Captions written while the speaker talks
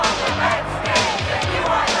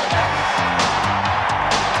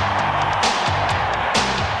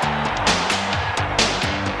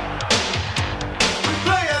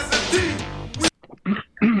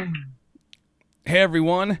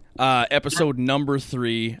everyone, episode number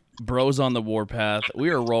 3, Bros on the Warpath.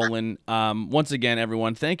 We are rolling. Once again,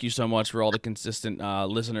 everyone, thank you so much for all the consistent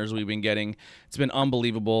listeners we've been getting. It's been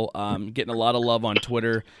unbelievable. Getting a lot of love on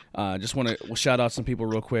Twitter. Just want to shout out some people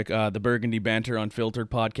real quick. The Burgundy Banter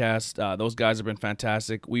Unfiltered podcast. Those guys have been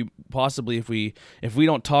fantastic. We possibly, if we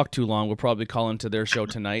don't talk too long, we'll probably call into their show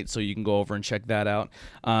tonight, so you can go over and check that out.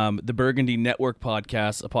 The Burgundy Network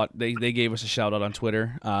podcast. They gave us a shout out on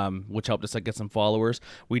Twitter, which helped us get some followers.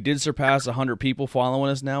 We did surpass 100 people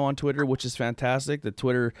following us now on Twitter, which is fantastic. The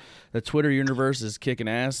Twitter universe is kicking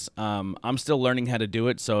ass. I'm still learning how to do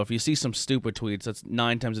it, so if you see some stupid tweets, that's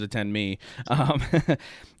 9 times out of 10 me.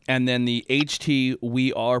 And then the HT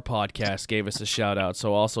We Are podcast gave us a shout out,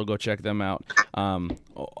 so also go check them out.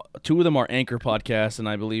 2 of them are Anchor podcasts, and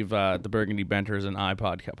I believe the Burgundy Banter is an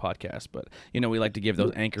podcast. But we like to give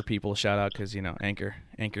those Anchor people a shout out because Anchor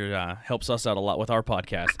helps us out a lot with our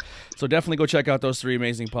podcast. So definitely go check out those 3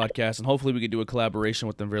 amazing podcasts, and hopefully we can do a collaboration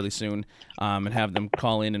with them really soon, and have them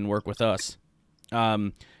call in and work with us.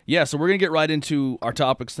 So we're gonna get right into our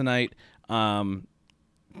topics tonight.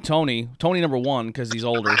 Tony number 1 because he's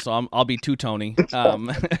older, so I'll be 2 Tony.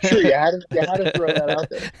 Sure, you had to throw that out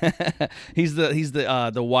there. He's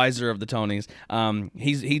the wiser of the Tonys.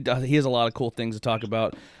 He has a lot of cool things to talk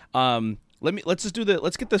about. Let's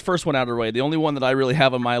get this first one out of the way. The only one that I really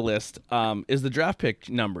have on my list is the draft pick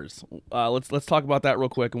numbers. Let's talk about that real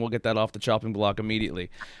quick, and we'll get that off the chopping block immediately.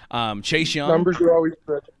 Chase Young. Numbers are always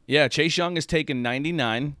good. Yeah, Chase Young is taken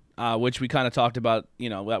 99. Which we kind of talked about,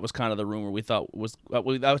 that was kind of the rumor we thought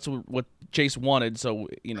that's what Chase wanted. So,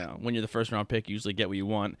 when you're the first round pick, you usually get what you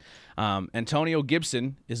want. Antonio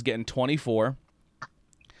Gibson is getting 24.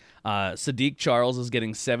 Sadiq Charles is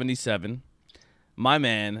getting 77. My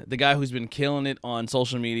man, the guy who's been killing it on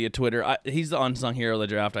social media, Twitter, he's the unsung hero of the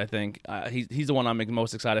draft, I think. He's the one I'm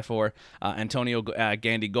most excited for. Antonio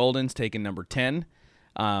Gandy Golden's taking number 10.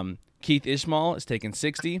 Keith Ishmael is taking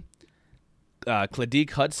 60.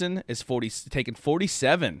 Kladiq Hudson is taking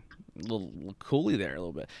 47. A little coolie there a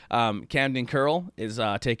little bit. Camden Curl is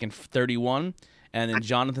taking 31, and then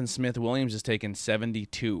Jonathan Smith Williams is taking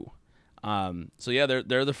 72. They're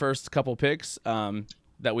the first couple picks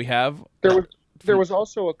that we have. There was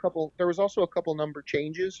also a couple number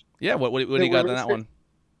changes. Yeah, what do you got on that one?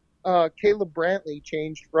 Caleb Brantley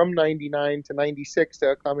changed from 99 to 96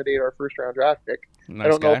 to accommodate our first round draft pick. Nice I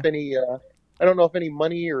don't guy. know if any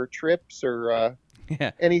money or trips or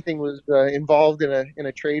anything was involved in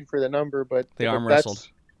a trade for the number, but they arm wrestled.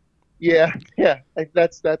 Yeah.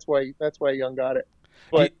 That's why Young got it.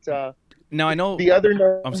 But now I know the other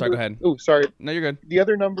number. I'm sorry. Go ahead. Oh, sorry. No, you're good. The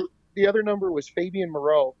other number was Fabian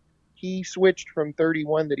Moreau. He switched from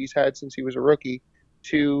 31 that he's had since he was a rookie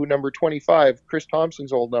to number 25, Chris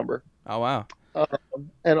Thompson's old number. Oh wow.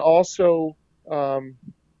 And also.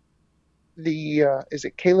 Is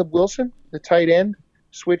it Caleb Wilson, the tight end,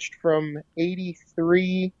 switched from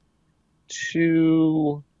 83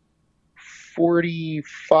 to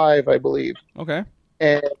 45, I believe. Okay.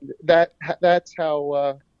 And that's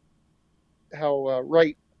how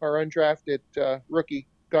Wright, our undrafted rookie,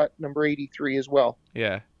 got number 83 as well.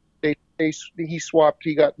 Yeah. He swapped.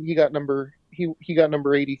 He got number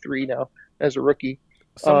 83 now as a rookie.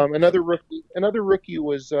 Another rookie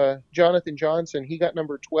was Jonathan Johnson. He got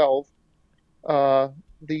number 12.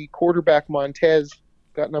 The quarterback Montez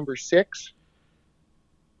got number 6,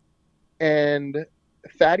 and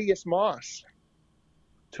Thaddeus Moss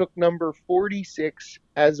took number 46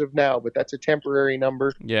 as of now, but that's a temporary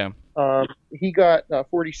number. Yeah. He got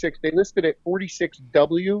 46. They listed it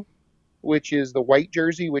 46W, which is the white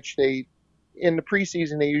jersey, which in the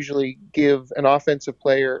preseason they usually give an offensive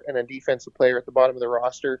player and a defensive player at the bottom of the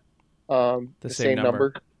roster the same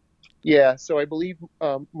number. Yeah, so I believe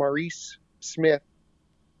Maurice Smith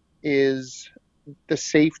is the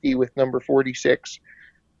safety with number 46.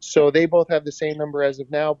 So they both have the same number as of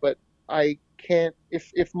now, but I can't,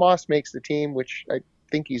 if Moss makes the team, which I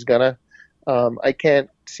think he's gonna, I can't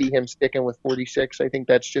see him sticking with 46. I think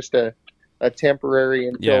that's just a temporary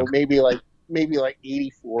until maybe like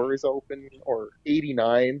 84 is open or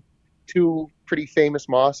 89, 2 pretty famous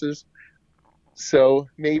Mosses. So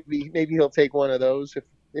maybe he'll take one of those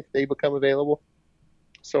if they become available.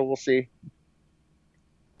 So we'll see.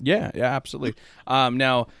 Yeah, absolutely.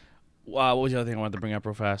 Now, what was the other thing I wanted to bring up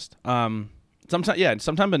real fast? Sometimes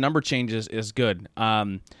the number changes is good.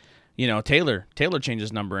 Taylor changed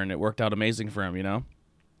his number and it worked out amazing for him.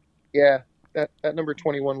 Yeah, that number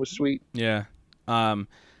 21 was sweet. Yeah. And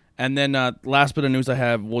then last bit of news I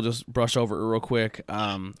have, we'll just brush over it real quick.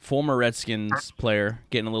 Former Redskins player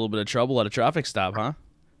getting a little bit of trouble at a traffic stop, huh?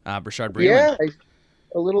 Brashard Breeland. Yeah,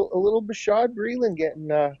 a little Bashad Breeland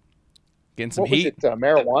Getting some what was heat. it?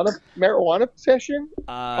 Marijuana possession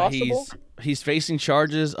possible. He's facing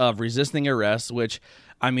charges of resisting arrest, which,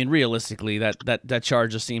 I mean, realistically, that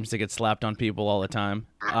charge just seems to get slapped on people all the time.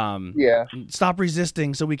 Yeah. Stop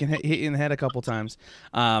resisting so we can hit you in the head a couple times.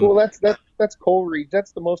 Well, that's Cole Reed.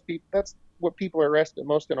 That's the most people. That's what people are arrested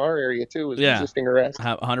most in our area too, is resisting arrest.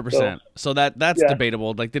 100%. So that's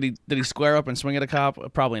debatable. Like, did he square up and swing at a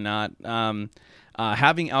cop? Probably not.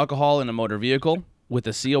 Having alcohol in a motor vehicle with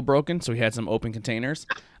the seal broken, so he had some open containers.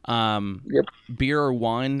 Beer or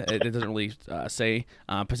wine, it doesn't really say.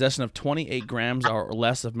 Possession of 28 grams or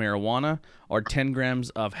less of marijuana or 10 grams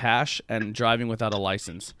of hash, and driving without a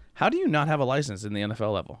license. How do you not have a license in the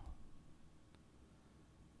NFL level?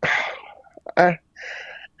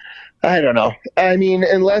 I don't know. I mean,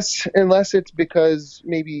 unless it's because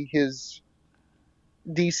maybe his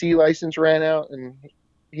DC license ran out and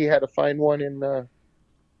he had to find one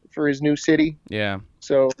for his new city. Yeah.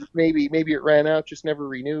 So maybe it ran out, just never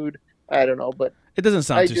renewed. I don't know, but it doesn't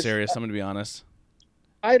sound too serious. I'm going to be honest.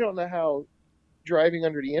 I don't know how driving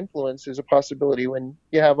under the influence is a possibility when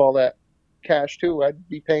you have all that cash too. I'd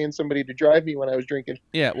be paying somebody to drive me when I was drinking.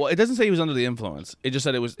 Yeah, well, it doesn't say he was under the influence. It just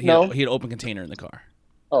said he had open container in the car.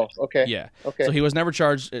 Oh, okay. Yeah. Okay. So he was never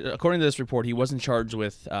charged. According to this report, he wasn't charged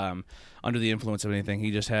with under the influence of anything.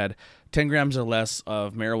 He just had 10 grams or less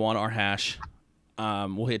of marijuana or hash.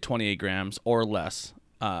 We'll hit 28 grams or less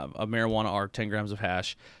of marijuana or 10 grams of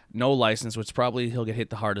hash. No license, which probably he'll get hit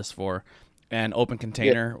the hardest for. And open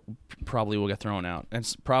container probably will get thrown out. And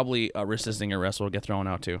probably resisting arrest will get thrown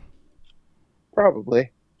out too.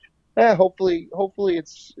 Probably. Hopefully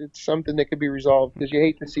it's something that could be resolved, because you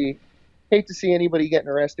hate to see anybody getting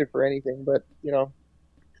arrested for anything, but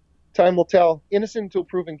time will tell. Innocent until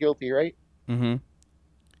proven guilty, right? Mm-hmm.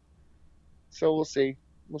 So we'll see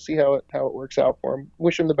how it works out for him.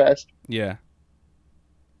 Wish him the best. Yeah.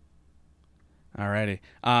 Alrighty.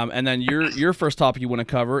 And then your first topic you want to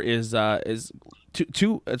cover is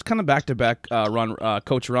two. It's kind of back to back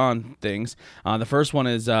Coach Ron things. The first one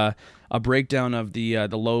is a breakdown of the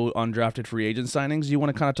low undrafted free agent signings. You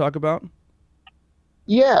want to kind of talk about?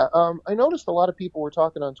 Yeah, I noticed a lot of people were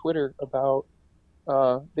talking on Twitter about.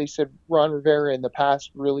 They said Ron Rivera in the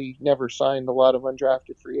past really never signed a lot of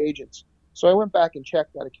undrafted free agents. So I went back and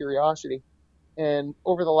checked out of curiosity, and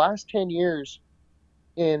over the last 10 years,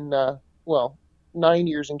 in 9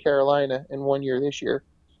 years in Carolina and 1 year this year,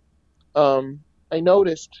 I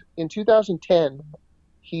noticed in 2010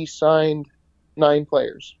 he signed 9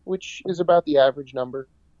 players, which is about the average number.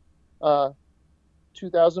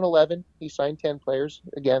 2011 he signed 10 players,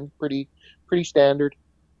 again pretty standard.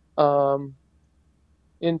 In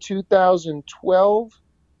 2012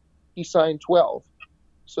 he signed 12,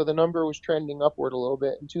 so the number was trending upward a little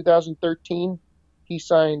bit. In 2013 he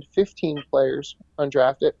signed 15 players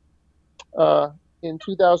undrafted. In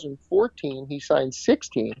 2014 he signed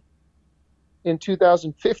 16. In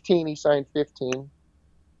 2015 he signed 15.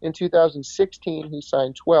 In 2016 he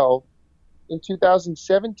signed 12. In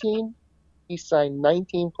 2017 he signed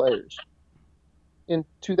 19 players. In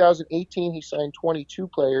 2018 he signed 22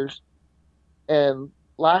 players, and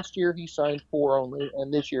last year he signed 4 only,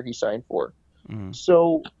 and this year he signed 4. Mm-hmm.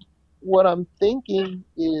 So what I'm thinking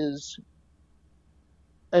is,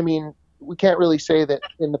 I mean, we can't really say that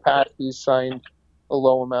in the past he's signed a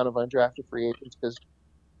low amount of undrafted free agents, because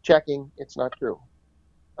checking, it's not true.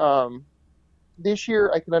 This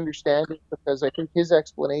year I can understand it, because I think his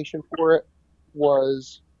explanation for it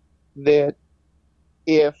was that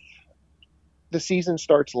if the season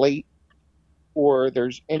starts late, or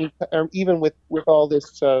there's even with all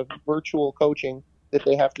this virtual coaching that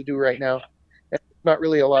they have to do right now, it's not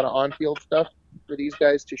really a lot of on-field stuff for these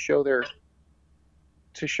guys to show their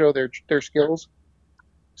skills.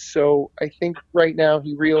 So I think right now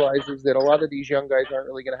he realizes that a lot of these young guys aren't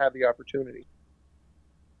really going to have the opportunity.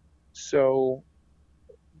 So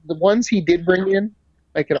the ones he did bring in,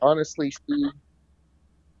 I can honestly see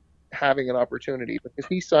having an opportunity, because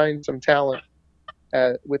he signed some talent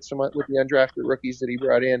with the undrafted rookies that he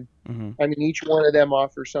brought in. Mm-hmm. I mean, each one of them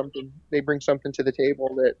offers something. They bring something to the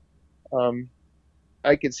table that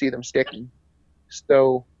I could see them sticking.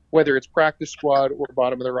 So whether it's practice squad or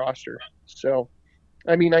bottom of the roster. So,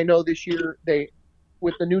 I mean, I know this year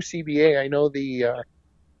with the new CBA, I know the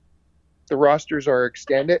rosters are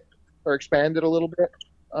expanded a little bit.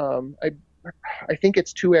 I think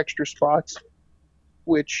it's 2 extra spots,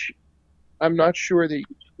 which I'm not sure that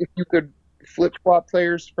if you could flip-flop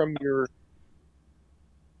players from your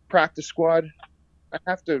practice squad. I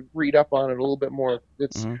have to read up on it a little bit more.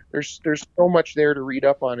 There's so much there to read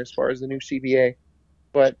up on as far as the new CBA,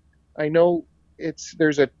 but I know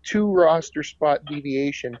there's a 2 roster spot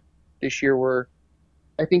deviation this year where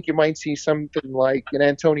I think you might see something like an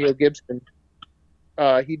Antonio Gibson.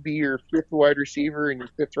 He'd be your 5th wide receiver and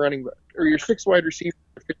your 5th running back, or your 6th wide receiver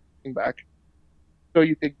and your 5th running back. So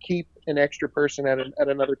you could keep an extra person at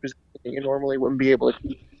another position that you normally wouldn't be able to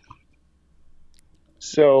keep.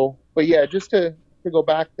 So, but yeah, just to go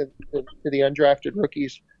back to the undrafted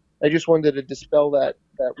rookies, I just wanted to dispel that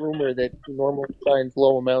rumor that he normally signs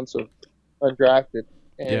low amounts of undrafted.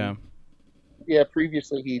 And yeah,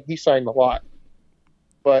 previously he signed a lot.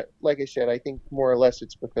 But like I said, I think more or less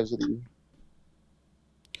it's because of the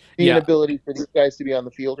inability for these guys to be on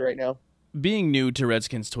the field right now. Being new to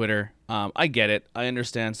Redskins Twitter, I get it. I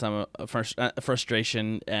understand some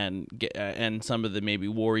frustration and some of the maybe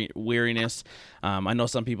weariness. I know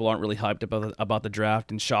some people aren't really hyped about the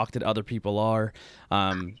draft and shocked that other people are.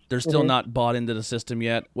 They're still not bought into the system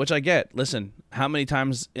yet, which I get. Listen, how many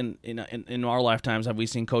times in our lifetimes have we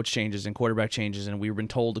seen coach changes and quarterback changes, and we've been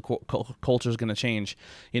told the culture is going to change?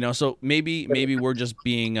 So maybe we're just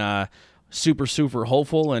being super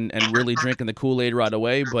hopeful and really drinking the Kool-Aid right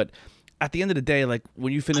away, but at the end of the day, like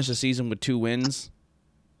when you finish a season with 2 wins,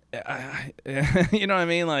 you know what I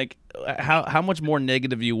mean? Like how much more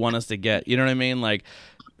negative you want us to get? You know what I mean? Like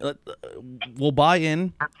we'll buy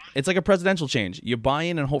in. It's like a presidential change. You buy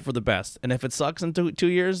in and hope for the best. And if it sucks in 2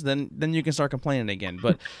 years, then you can start complaining again.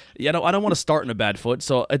 But I don't want to start in a bad foot.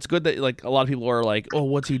 So it's good that like a lot of people are like, oh,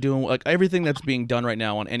 what's he doing? Like everything that's being done right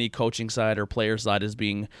now on any coaching side or player side is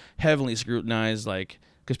being heavily scrutinized. Like.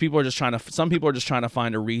 Because some people are just trying to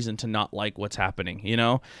find a reason to not like what's happening,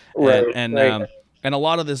 Right, and a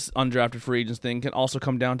lot of this undrafted free agents thing can also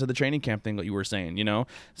come down to the training camp thing that you were saying,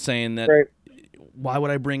 saying that why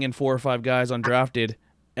would I bring in 4 or 5 guys undrafted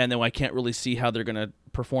and then I can't really see how they're going to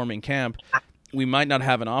perform in camp? We might not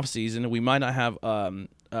have an off season, we might not have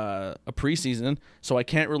a preseason, so I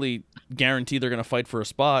can't really guarantee they're going to fight for a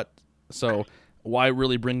spot. So why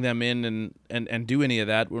really bring them in and do any of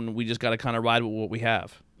that when we just got to kind of ride with what we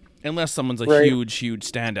have? Unless someone's a huge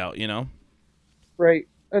standout, Right.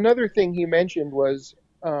 Another thing he mentioned was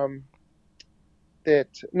that,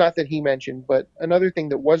 not that he mentioned, but another thing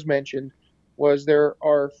that was mentioned was there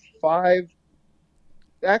are 6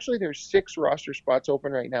 roster spots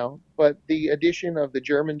open right now, but the addition of the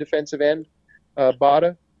German defensive end,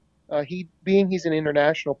 Bada, he's an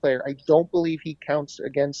international player, I don't believe he counts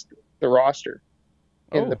against the roster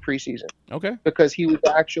in the preseason. Okay. Because he was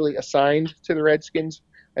actually assigned to the Redskins.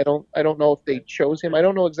 I don't know if they chose him. I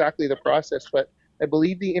don't know exactly the process, but I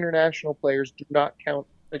believe the international players do not count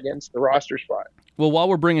against the roster spot. Well, while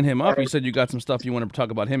we're bringing him up, you said you got some stuff you want to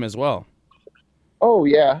talk about him as well. Oh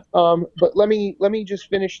yeah. But let me just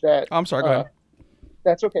finish that. I'm sorry, go ahead.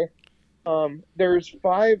 That's okay. There's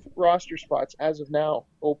 5 roster spots as of now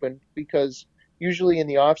open because usually in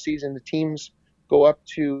the off season the teams go up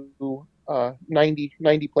to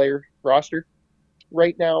 90 player roster.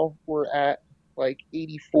 Right now we're at like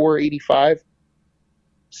 84, 85.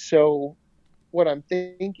 So what I'm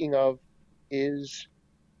thinking of is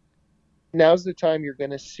now's the time you're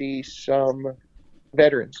going to see some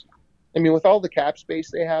veterans. I mean, with all the cap space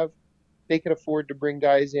they have, they can afford to bring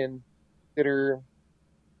guys in that have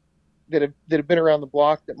been around the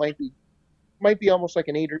block that might be almost like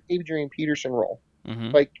an Adrian Peterson role,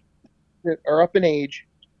 like that are up in age,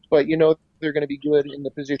 but they're going to be good in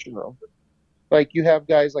the position room. Like you have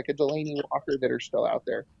guys like a Delaney Walker that are still out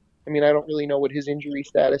there. I mean, I don't really know what his injury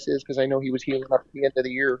status is because I know he was healing up at the end of the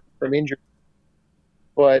year from injury.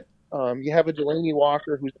 But you have a Delaney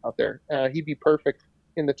Walker who's out there. He'd be perfect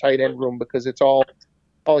in the tight end room because it's all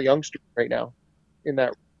youngsters right now. In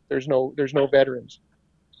that, there's no veterans.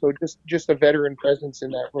 So just a veteran presence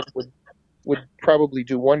in that room would probably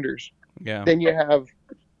do wonders. Yeah. Then you have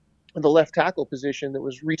the left tackle position that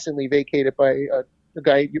was recently vacated by a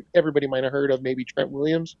guy everybody might have heard of, maybe Trent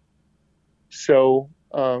Williams. So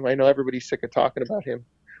I know everybody's sick of talking about him,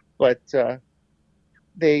 but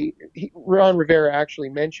Ron Rivera actually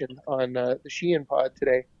mentioned on the Sheehan pod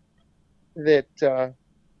today that good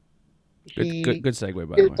segue,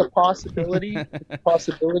 by the way. It's a possibility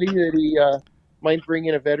that he might bring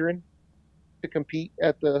in a veteran to compete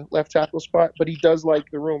at the left tackle spot, but he does like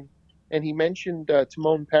the room, and he mentioned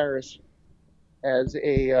Timon Paris as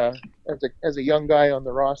a young guy on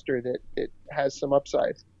the roster that has some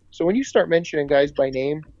upside. So when you start mentioning guys by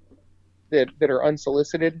name that are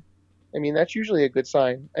unsolicited, I mean, that's usually a good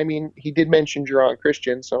sign. I mean, he did mention Geron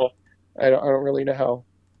Christian, so I don't really know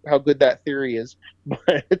how good that theory is,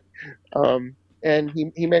 but and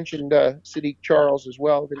he mentioned Sadiq Charles as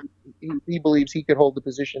well, that he believes he could hold the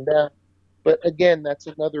position down. But again, that's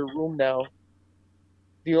another room now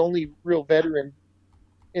the only real veteran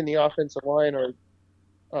in the offensive line are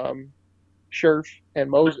Scherf and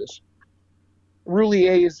Moses.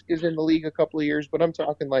 Roulier is in the league a couple of years, but I'm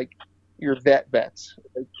talking like your vets,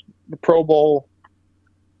 like the Pro Bowl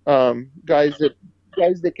guys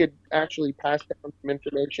that could actually pass down some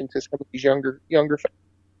information to some of these younger.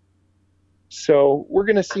 So we're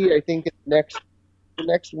going to see. I think in the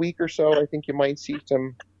next week or so, I think you might see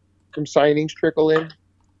some signings trickle in,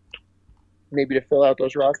 maybe to fill out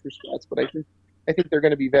those roster spots. But I think they're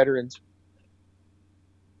going to be veterans.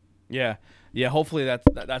 Yeah. Hopefully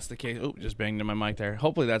that's the case. Oh, just banged in my mic there.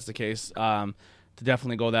 Hopefully that's the case. To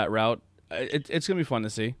definitely go that route. It's gonna be fun to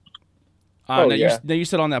see. You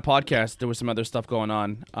said on that podcast there was some other stuff going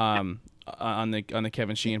on. On the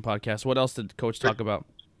Kevin Sheehan podcast. What else did Coach talk about?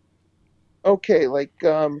 Okay,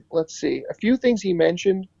 let's see. A few things he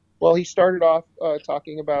mentioned. Well, he started off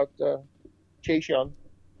talking about Chase Young.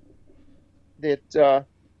 That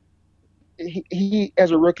he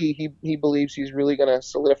as a rookie, he believes he's really going to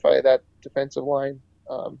solidify that defensive line.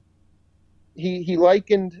 He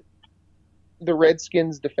likened the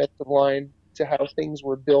Redskins' defensive line to how things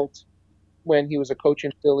were built when he was a coach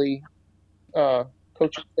in Philly,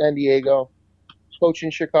 coach in San Diego, coach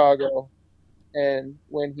in Chicago, and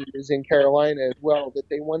when he was in Carolina as well, that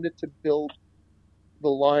they wanted to build the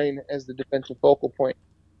line as the defensive focal point.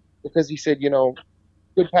 Because he said,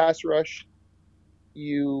 good pass rush,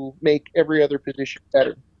 you make every other position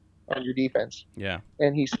better on your defense. Yeah.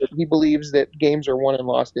 And he said he believes that games are won and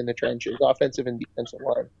lost in the trenches, offensive and defensive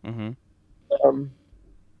line. Mm-hmm.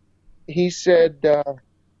 He said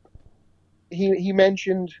he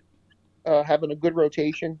mentioned having a good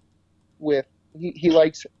rotation with he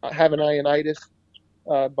likes having Ioannidis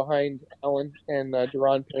behind Allen and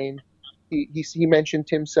Daron Payne. He mentioned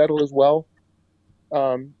Tim Settle as well.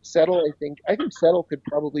 Settle, I think Settle could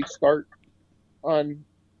probably start on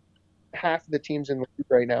half the teams in the league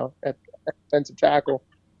right now at defensive tackle.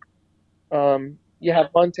 You have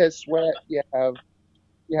Montez Sweat, you have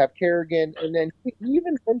Kerrigan, and then he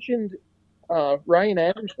even mentioned Ryan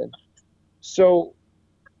Anderson. So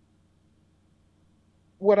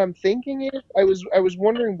what I'm thinking is, I was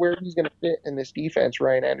wondering where he's going to fit in this defense,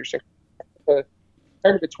 Ryan Anderson. Kind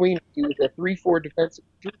of between, he was a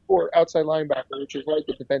 3-4 outside linebacker, which is like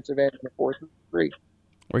a defensive end in a 4-3.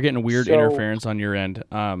 We're getting weird interference on your end.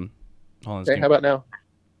 Hold on. Okay, how about now?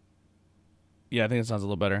 Yeah, I think it sounds a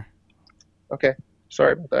little better. Okay,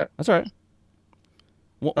 sorry about that. That's all right.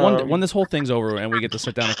 When this whole thing's over and we get to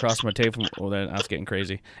sit down across from a table, then that's getting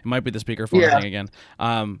crazy. It might be the speakerphone thing again.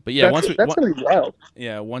 But yeah, that's gonna be wild.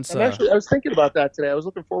 Yeah, I was thinking about that today. I was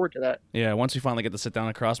looking forward to that. Yeah, once we finally get to sit down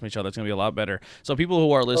across from each other, it's gonna be a lot better. So people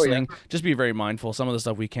who are listening, just be very mindful. Some of the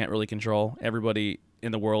stuff we can't really control. Everybody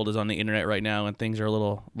in the world is on the internet right now, and things are a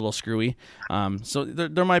little screwy. So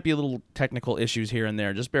there might be little technical issues here and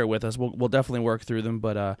there. Just bear with us. We'll definitely work through them,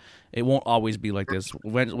 but it won't always be like this.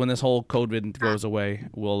 When this whole COVID goes away,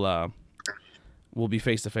 we'll be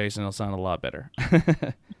face to face, and it'll sound a lot better.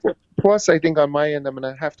 Plus, I think on my end, I'm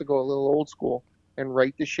gonna have to go a little old school and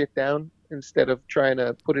write this shit down instead of trying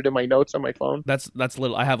to put it in my notes on my phone. That's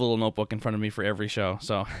little. I have a little notebook in front of me for every show,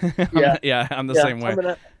 so I'm the same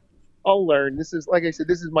way. I'll learn. This is, like I said,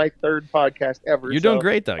 this is my third podcast ever. You're doing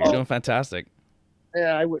great, though. You're doing fantastic.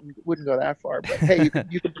 Yeah, I wouldn't go that far, but hey, you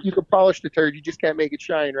can polish the turd. You just can't make it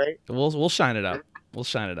shine, right? We'll shine it up. We'll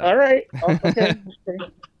shine it up. All right. Okay.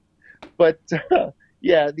 But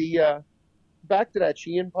the back to that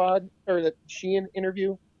Sheehan pod or the Sheehan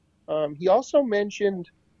interview. He also mentioned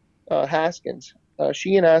Haskins.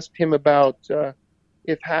 Sheehan asked him about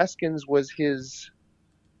if Haskins was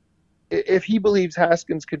if he believes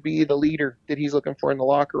Haskins could be the leader that he's looking for in the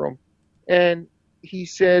locker room. And he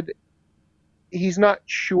said he's not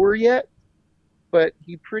sure yet, but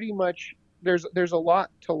he pretty much, there's a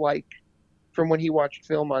lot to like from when he watched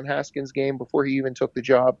film on Haskins' game before he even took the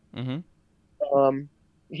job. Mm-hmm.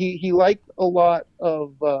 He liked a lot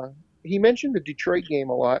of, he mentioned the Detroit game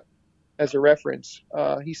a lot as a reference.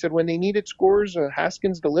 He said when they needed scores,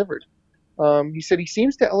 Haskins delivered. He said he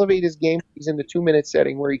seems to elevate his game. He's in the 2-minute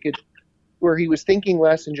setting where he was thinking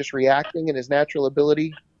less and just reacting, and his natural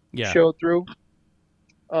ability showed through.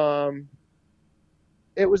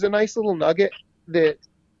 It was a nice little nugget that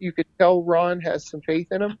you could tell Ron has some faith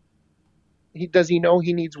in him. Does he know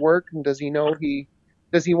he needs work, and does he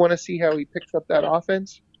want to see how he picks up that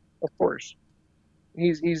offense? Of course.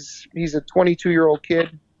 He's a 22-year-old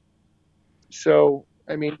kid. So,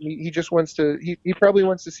 I mean, he just wants to he probably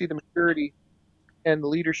wants to see the maturity and the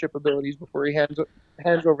leadership abilities before he hands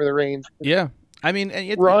over the reins. Yeah. I mean, and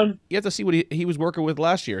you have to see what he was working with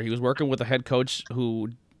last year. He was working with a head coach who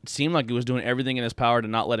seemed like he was doing everything in his power to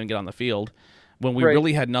not let him get on the field when we Right.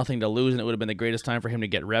 really had nothing to lose, and it would have been the greatest time for him to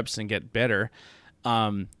get reps and get better.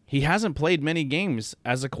 He hasn't played many games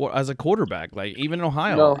as a quarterback. Like even in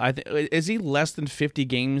Ohio, No. Is he less than 50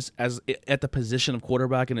 games at the position of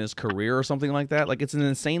quarterback in his career or something like that? Like it's an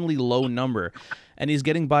insanely low number, and he's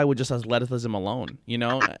getting by with just athleticism alone.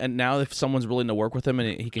 And now if someone's willing to work with him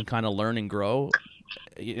and he can kind of learn and grow,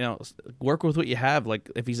 work with what you have. Like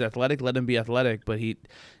if he's athletic, let him be athletic, but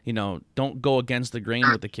don't go against the grain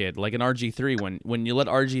with the kid. Like an RG3, when you let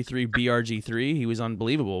RG3 be RG3, he was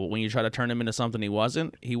unbelievable. But when you try to turn him into something he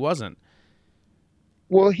wasn't.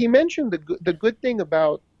 Well, he mentioned the good thing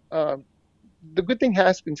about the good thing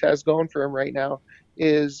Haskins has going for him right now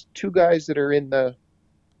is two guys that are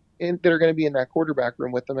that are going to be in that quarterback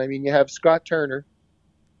room with him. I mean, you have Scott Turner,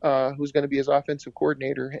 who's going to be his offensive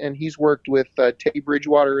coordinator, and he's worked with Teddy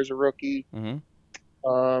Bridgewater as a rookie, and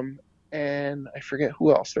I forget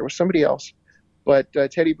who else. There was somebody else, but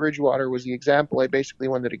Teddy Bridgewater was the example I basically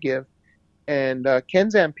wanted to give. And Ken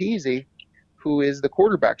Zampese, who is the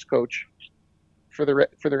quarterbacks coach for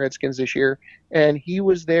the Redskins this year, and he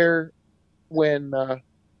was there when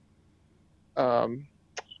I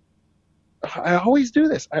always do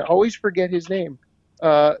this. I always forget his name.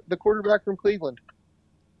 The quarterback from Cleveland.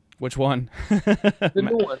 Which one? The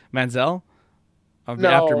new one. Manziel? No,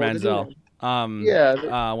 after the Manziel. new one.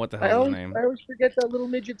 Yeah. What the hell is his name? I always forget that little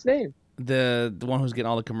midget's name. The one who's getting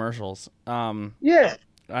all the commercials. Yeah.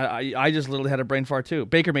 I just literally had a brain fart too.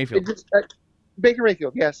 Baker Mayfield. Baker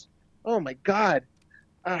Mayfield, yes. Oh my God.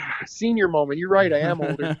 Senior moment. You're right. I am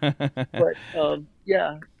older. But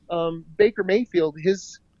Baker Mayfield,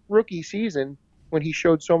 his rookie season when he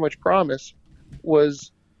showed so much promise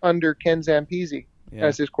was under Ken Zampese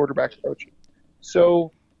as his quarterback coach.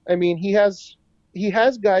 So, I mean, he has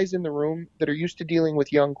guys in the room that are used to dealing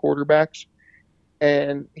with young quarterbacks,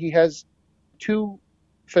 and he has two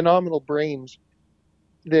phenomenal brains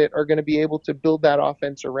that are going to be able to build that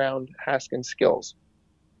offense around Haskins' skills.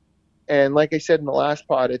 And like I said in the last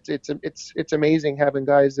pod, it's amazing having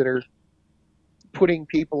guys that are putting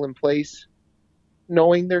people in place,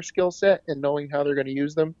 knowing their skill set and knowing how they're going to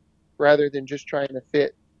use them, rather than just trying to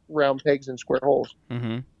fit round pegs in square holes.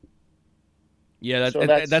 Mm-hmm. Yeah,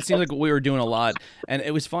 that seems like what we were doing a lot, and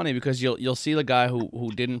it was funny because you'll see the guy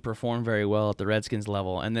who didn't perform very well at the Redskins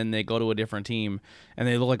level, and then they go to a different team and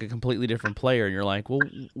they look like a completely different player, and you're like, well,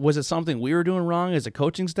 was it something we were doing wrong as a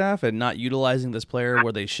coaching staff and not utilizing this player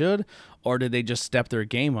where they should, or did they just step their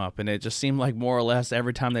game up? And it just seemed like more or less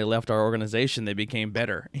every time they left our organization, they became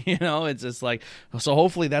better. It's just like, so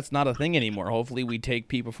hopefully that's not a thing anymore. Hopefully we take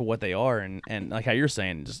people for what they are, and like how you're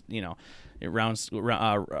saying, just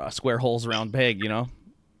square holes around peg,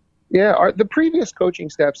 Yeah, the previous coaching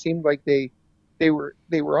staff seemed like they were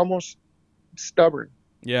almost stubborn.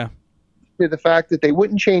 Yeah. To the fact that they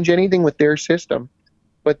wouldn't change anything with their system,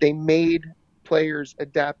 but they made players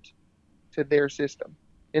adapt to their system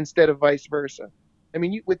instead of vice versa. I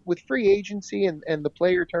mean, with free agency and the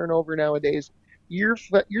player turnover nowadays, your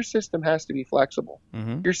system has to be flexible.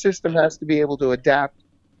 Mm-hmm. Your system has to be able to adapt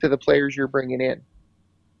to the players you're bringing in.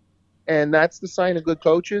 And that's the sign of good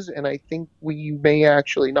coaches, and I think we may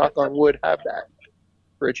actually, knock on wood, have that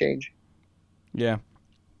for a change. Yeah.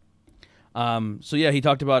 So yeah, he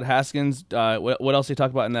talked about Haskins. What else did he talk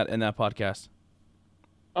about in that podcast?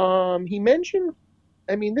 He mentioned,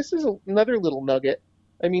 I mean, this is another little nugget.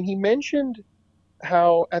 I mean, he mentioned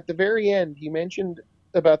how at the very end, he mentioned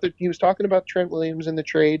he was talking about Trent Williams and the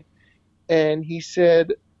trade, and he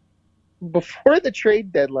said before the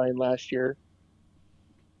trade deadline last year,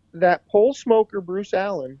 that pole smoker Bruce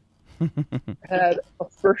Allen had a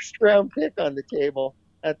first-round pick on the table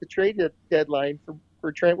at the trade deadline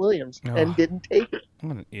for Trent Williams and didn't take it.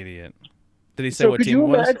 What an idiot. Did he say what team it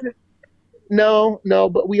was? Imagine, no,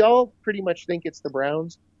 but we all pretty much think it's the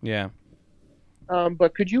Browns. Yeah.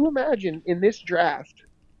 But could you imagine in this draft,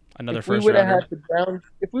 another first rounder?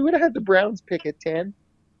 If we would have had the Browns pick at 10,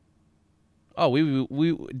 oh,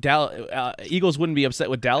 Eagles wouldn't be upset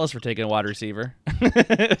with Dallas for taking a wide receiver.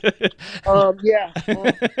 Yeah,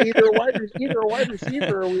 either a wide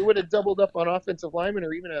receiver, or we would have doubled up on offensive linemen,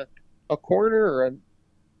 or even a corner,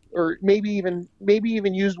 or maybe even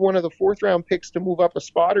used one of the fourth round picks to move up a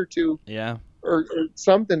spot or two. Yeah, or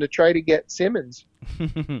something to try to get Simmons.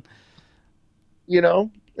 I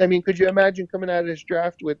mean, could you imagine coming out of this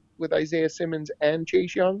draft with Isaiah Simmons and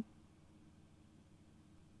Chase Young?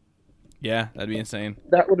 Yeah, that'd be insane.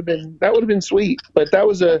 That would have been sweet. But that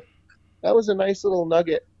was a nice little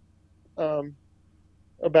nugget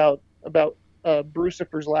about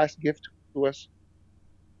Brucifer's last gift to us.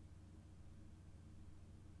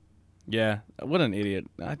 Yeah, what an idiot.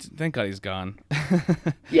 Thank God he's gone.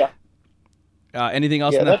 Yeah. Anything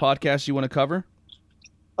else Yeah, in that podcast you want to cover?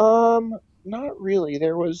 Not really.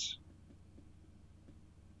 That was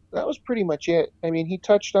pretty much it. I mean, he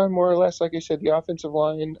touched on more or less, like I said, the offensive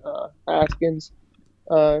line. Haskins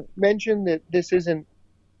mentioned that this isn't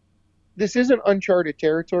uncharted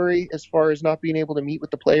territory as far as not being able to meet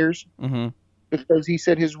with the players, Mm-hmm. because he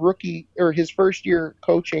said his first year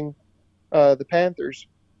coaching the Panthers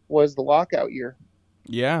was the lockout year,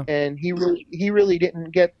 Yeah. and he really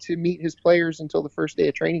didn't get to meet his players until the first day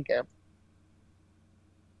of training camp,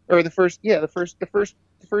 or the first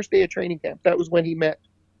day of training camp. That was when he met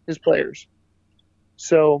his players.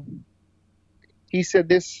 So he said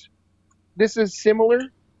this is similar.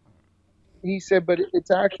 He said, but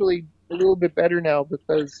it's actually a little bit better now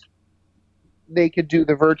because they could do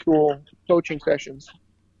the virtual coaching sessions,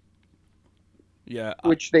 Yeah.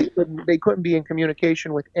 which they couldn't be in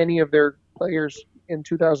communication with any of their players in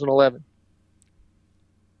 2011.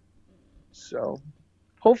 So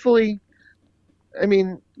hopefully, I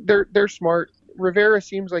mean, they're smart. Rivera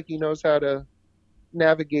seems like he knows how to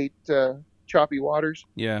navigate choppy waters.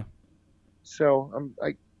 Yeah. So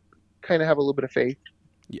I kind of have a little bit of faith.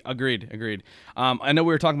 Yeah, agreed. I know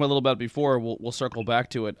we were talking about a little bit before. We'll circle back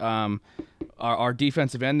to it. Our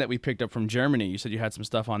defensive end that we picked up from Germany. You said you had some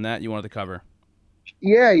stuff on that you wanted to cover.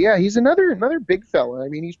 Yeah. He's another big fella. I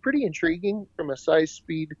mean, he's pretty intriguing from a size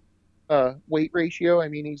speed weight ratio. I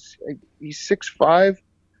mean, he's 6'5",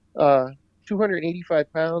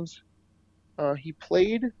 285 pounds. He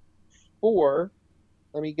played for.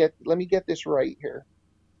 Let me get this right here.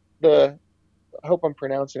 I hope I'm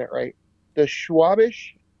pronouncing it right. The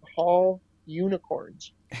Schwabisch Hall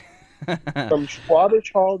Unicorns from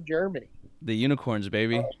Schwabisch Hall, Germany. The Unicorns,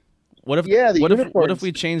 baby. What if Unicorns. What if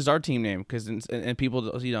we changed our team name? Because and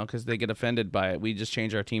people, because they get offended by it, we just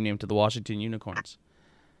change our team name to the Washington Unicorns.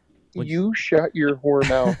 You shut your whore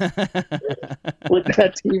mouth with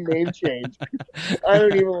that team name change. I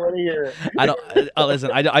don't even want to hear it. I don't. Listen.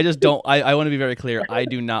 I just don't. I want to be very clear. I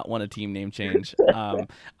do not want a team name change.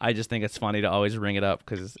 I just think it's funny to always bring it up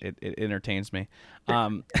because it entertains me.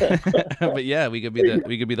 But yeah, we could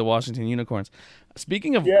be the Washington Unicorns.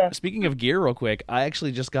 Speaking of gear, real quick, I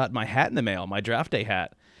actually just got my hat in the mail. My draft day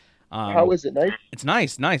hat. How is it? Nice. It's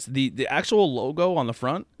nice. The actual logo on the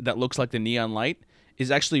front that looks like the neon light is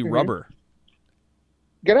actually rubber.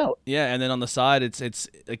 Get out. Yeah, and then on the side it's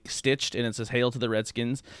like stitched and it says "Hail to the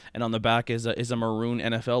Redskins," and on the back is a maroon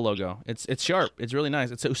NFL logo. It's sharp. It's really nice.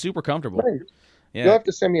 It's super comfortable. Nice. Yeah. You'll have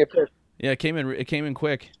to send me a pic. Yeah, it came in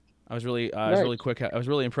quick. I was really quick. I was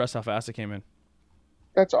really impressed how fast it came in.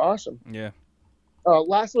 That's awesome. Yeah.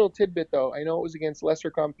 Last little tidbit though. I know it was against lesser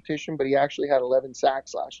competition, but he actually had 11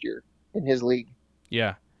 sacks last year in his league.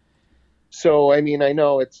 Yeah. So, I mean, I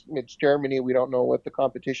know it's Germany. We don't know what the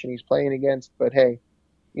competition he's playing against, but hey,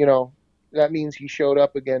 that means he showed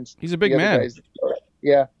up against. He's a big man. Guys.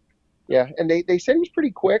 Yeah. And they said he's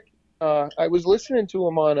pretty quick. I was listening to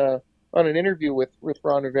him on an interview with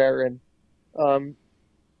Ron Rivera, and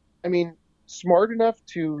I mean, smart enough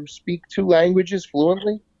to speak 2 languages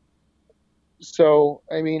fluently. So,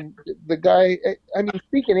 I mean, the guy. I mean,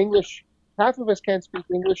 speaking English. Half of us can't speak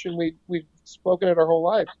English, and we've spoken it our whole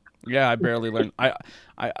lives. Yeah, I barely learn.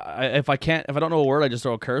 If I don't know a word, I just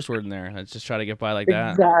throw a curse word in there. I just try to get by like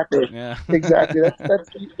that. Exactly. Yeah. Exactly.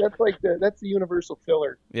 That's like the universal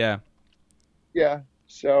filler. Yeah. Yeah.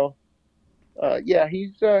 So,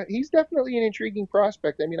 he's definitely an intriguing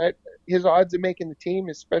prospect. I mean, his odds of making the team,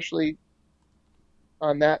 especially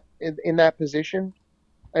on that in that position,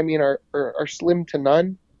 I mean, are slim to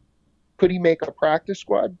none. Could he make a practice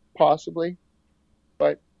squad? Possibly,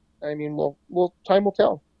 but I mean, time will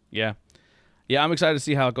tell. Yeah, I'm excited to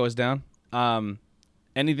see how it goes down.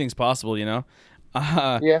 Anything's possible,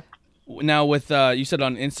 Yeah. Now, with you said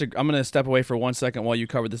on Instagram, I'm gonna step away for 1 second while you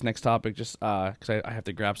cover this next topic, just because I have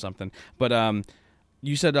to grab something. But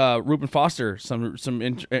you said Reuben Foster, some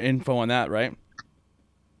info on that, right?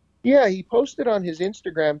 Yeah, he posted on his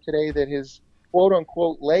Instagram today that his quote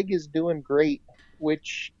unquote leg is doing great,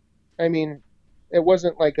 which, I mean, it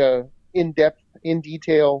wasn't like a in-depth,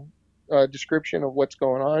 in-detail description of what's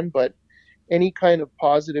going on, but any kind of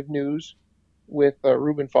positive news with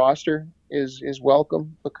Reuben Foster is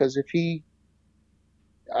welcome, because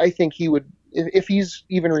I think he would, if he's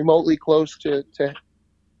even remotely close to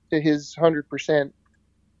his 100%,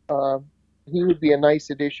 he would be a nice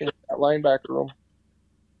addition to that linebacker room.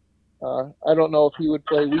 I don't know if he would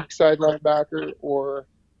play weak side linebacker or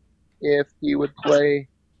if he would play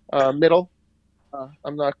middle.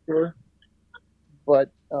 I'm not sure,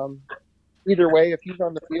 but either way, if he's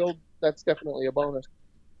on the field, that's definitely a bonus.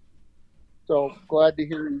 So glad to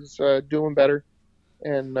hear he's doing better,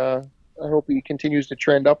 and I hope he continues to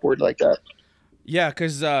trend upward like that. Yeah,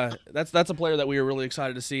 because that's a player that we were really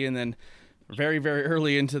excited to see, and then very very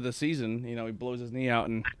early into the season, he blows his knee out,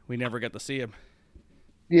 and we never get to see him.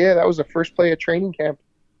 Yeah, that was the first play of training camp.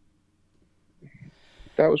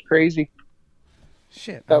 That was crazy.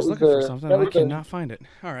 Shit, I was looking for something. I cannot the find it.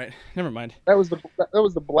 All right, never mind. that was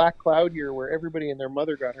the black cloud year where everybody and their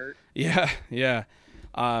mother got hurt. Yeah, yeah.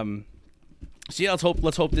 So yeah,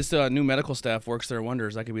 let's hope this new medical staff works their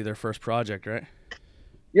wonders. That could be their first project, right?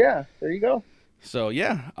 Yeah, there you go. So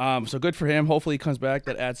yeah, so good for him. Hopefully he comes back.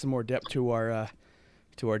 That adds some more depth to our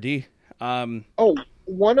D. Oh,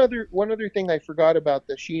 one other thing I forgot about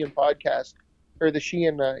the Sheehan podcast or the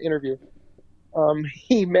Sheehan interview.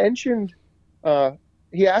 He mentioned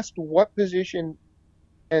he asked what position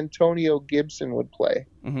Antonio Gibson would play.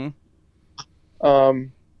 Mm-hmm.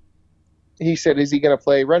 He said, is he going to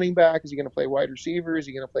play running back? Is he going to play wide receiver? Is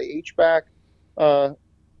he going to play H-back?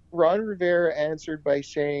 Ron Rivera answered by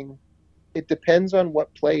saying, it depends on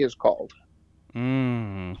what play is called.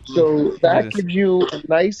 So that gives you a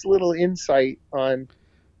nice little insight on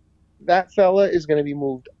that fella is going to be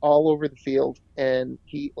moved all over the field. And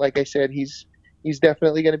he, like I said, he's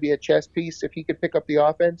definitely going to be a chess piece. If he could pick up the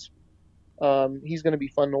offense, he's going to be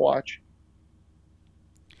fun to watch.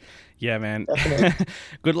 Yeah, man.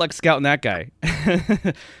 Good luck scouting that guy.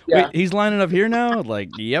 Yeah. Wait, he's lining up here now? Like,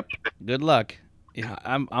 yep. Good luck. Yeah,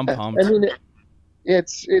 I'm pumped. I mean,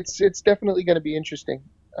 it's definitely going to be interesting.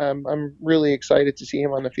 I'm really excited to see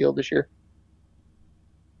him on the field this year.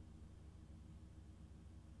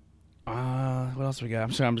 What else we got?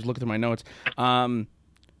 I'm sorry, I'm just looking through my notes.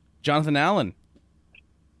 Jonathan Allen.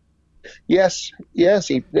 Yes, his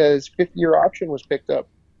 5th-year option was picked up,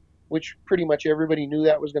 which pretty much everybody knew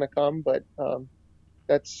that was going to come. But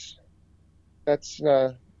that's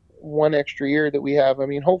one extra year that we have. I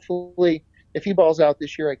mean, hopefully, if he balls out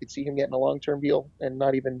this year, I could see him getting a long-term deal and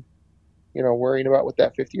not even, worrying about what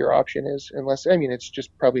that 5th-year option is. Unless, I mean, it's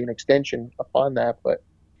just probably an extension upon that. But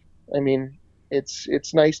I mean,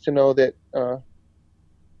 it's nice to know that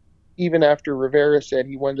even after Rivera said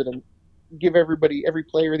he wanted to give every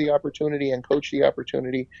player the opportunity and coach the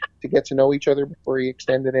opportunity to get to know each other before he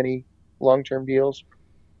extended any long-term deals.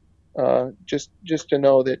 Just to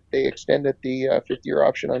know that they extended the 5th-year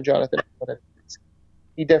option on Jonathan.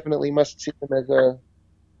 He definitely must see him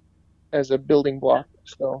as a building block.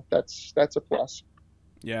 So that's a plus.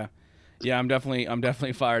 Yeah, I'm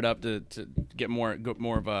definitely fired up to get more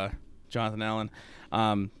of Jonathan Allen.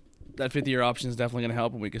 That 5th-year option is definitely going to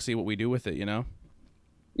help, and we can see what we do with it. Yeah.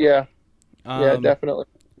 Yeah, definitely.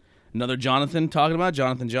 Another Jonathan, talking about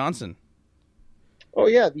Jonathan Johnson. Oh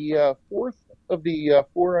yeah, the 4th of the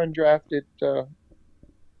 4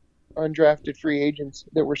 undrafted free agents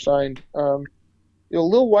that were signed. A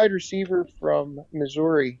little wide receiver from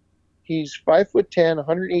Missouri. He's 5'10",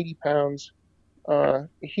 180 pounds. I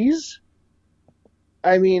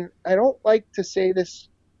mean, I don't like to say this.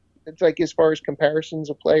 It's like as far as comparisons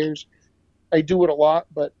of players, I do it a lot,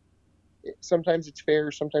 but sometimes it's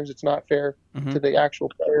fair, sometimes it's not fair to the actual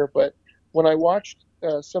player. But when I watched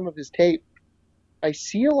some of his tape, I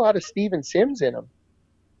see a lot of Steven Sims in him.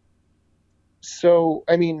 So,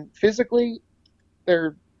 I mean, physically,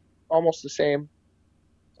 they're almost the same.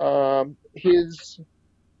 His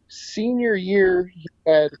senior year, he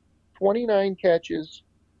had 29 catches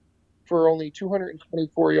for only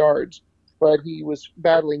 224 yards, but he was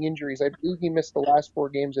battling injuries. I believe he missed the last 4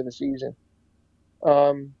 games of the season.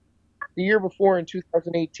 The year before, in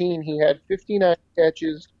 2018, he had 59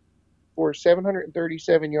 catches for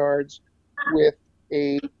 737 yards with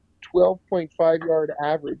a 12.5 yard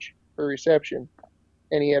average per reception,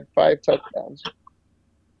 and he had 5 touchdowns.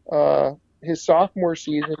 His sophomore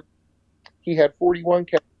season, he had 41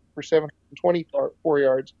 catches for 724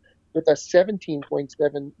 yards with a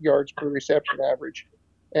 17.7 yards per reception average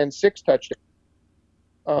and 6 touchdowns.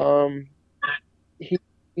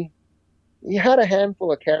 He had a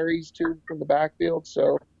handful of carries too from the backfield.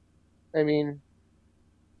 So, I mean,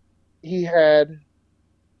 he had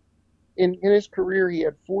in his career he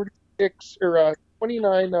had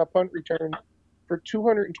 29 punt returns for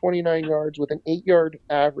 229 yards with an 8-yard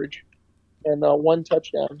average and 1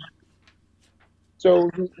 touchdown. So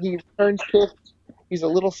he returns kicks. He's a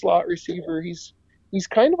little slot receiver. He's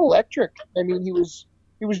kind of electric. I mean, he was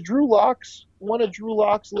Drew Lock's one of Drew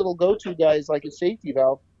Lock's little go-to guys, like a safety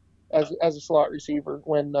valve as a slot receiver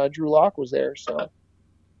when Drew Lock was there. So,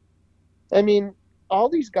 I mean, all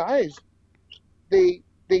these guys, they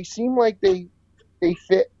seem like they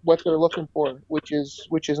fit what they're looking for, which is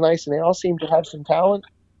nice, and they all seem to have some talent,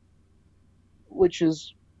 which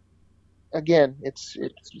is again, it's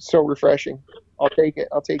so refreshing. I'll take it.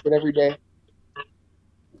 I'll take it every day.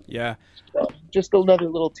 Yeah. Just another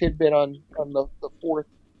little tidbit on the fourth.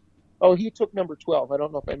 Oh, he took number 12. I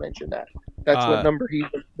don't know if I mentioned that. That's what Uh, number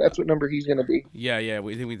he's going to be. yeah.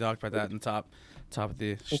 We think we talked about that in the top of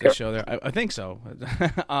the Okay. show there. I think so.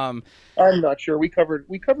 I'm not sure. We covered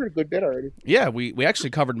a good bit already. Yeah, we actually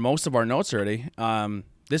covered most of our notes already.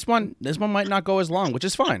 This one might not go as long, which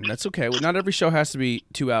is fine. That's okay. Not every show has to be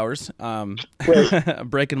 2 hours.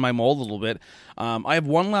 Breaking my mold a little bit. I have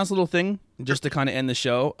one last little thing just to kind of end the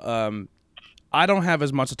show. I don't have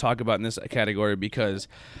as much to talk about in this category because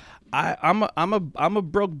I'm a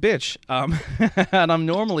broke bitch, and I'm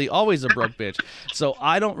normally always a broke bitch. So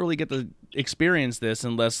I don't really get to experience this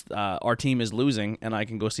unless our team is losing, and I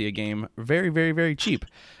can go see a game very, very, very cheap.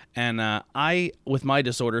 And I, with my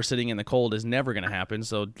disorder, sitting in the cold is never going to happen.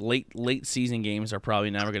 So late season games are probably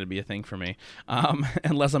never going to be a thing for me,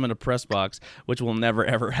 unless I'm in a press box, which will never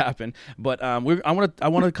ever happen. But I want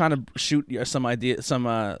to kind of shoot some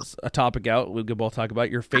a topic out. We could both talk about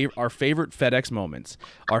our favorite FedEx moments,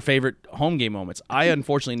 our favorite home game moments. I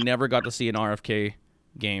unfortunately never got to see an RFK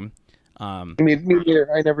game. Me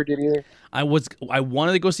neither. I never did either. I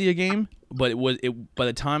wanted to go see a game, but by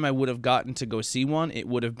the time I would have gotten to go see one, it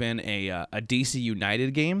would have been a DC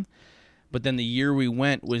United game. But then the year we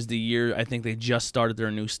went was the year I think they just started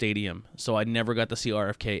their new stadium, so I never got to see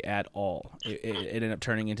RFK at all. It ended up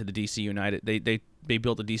turning into the DC United. They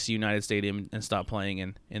built the DC United stadium and stopped playing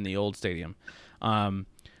in the old stadium.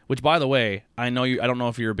 Which, by the way, I don't know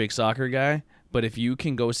if you're a big soccer guy, but if you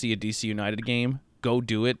can go see a DC United game, go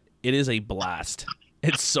do it. It is a blast.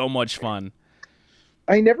 It's so much fun.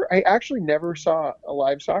 I actually never saw a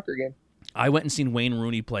live soccer game. I went and seen Wayne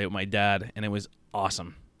Rooney play with my dad, and it was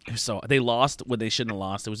awesome. They lost what they shouldn't have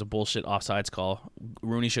lost. It was a bullshit offsides call.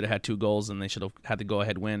 Rooney should have had 2 goals, and they should have had the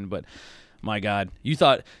go-ahead win. But my God, you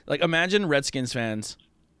thought, like, imagine Redskins fans,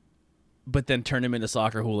 but then turn them into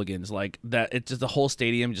soccer hooligans like that. It's just the whole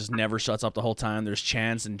stadium just never shuts up the whole time. There's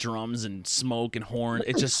chants and drums and smoke and horn.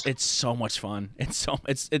 It's so much fun. It's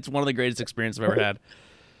one of the greatest experiences I've ever had.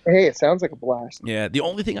 Hey, it sounds like a blast. Yeah. The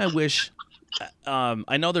only thing I wish,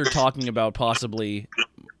 I know they're talking about possibly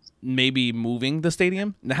maybe moving the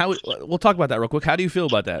stadium. Now, we'll talk about that real quick. How do you feel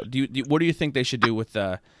about that? What do you think they should do with?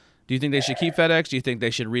 Do you think they should keep FedEx? Do you think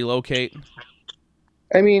they should relocate?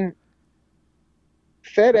 I mean,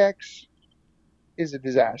 FedEx is a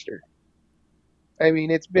disaster. I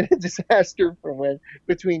mean, it's been a disaster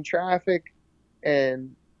between traffic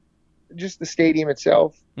and just the stadium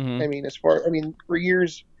itself. Mm-hmm. I mean, for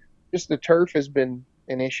years, just the turf has been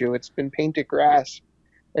an issue. It's been painted grass.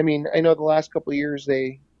 I mean, I know the last couple of years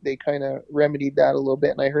they kind of remedied that a little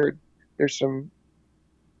bit, and I heard there's some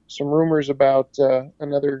rumors about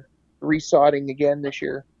another resodding again this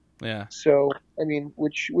year. Yeah. So I mean,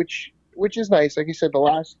 which is nice. Like you said,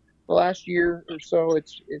 the last year or so,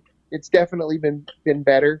 it's definitely been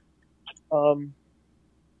better. Would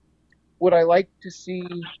I like to see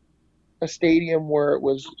a stadium where it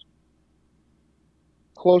was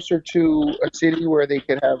closer to a city where they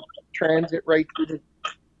could have transit right to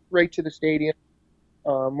the stadium,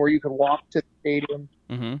 where you could walk to the stadium?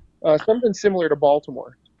 Mm-hmm. Something similar to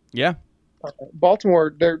Baltimore. Yeah.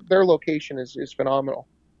 Baltimore, their location is phenomenal.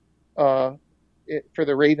 For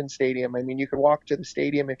the Ravens Stadium, I mean, you could walk to the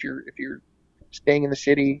stadium if you're staying in the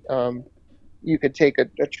city. You could take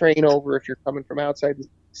a train over if you're coming from outside the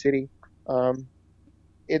city.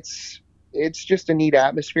 It's just a neat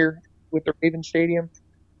atmosphere with the Ravens Stadium.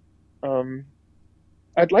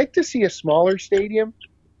 I'd like to see a smaller stadium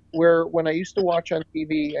where when I used to watch on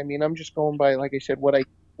TV, I mean, I'm just going by, like I said, what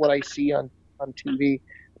I see on TV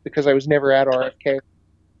because I was never at RFK.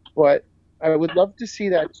 But I would love to see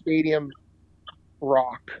that stadium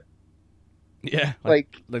rock. Yeah, like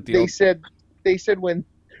they said when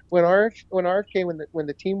RFK when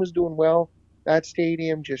the team was doing well, that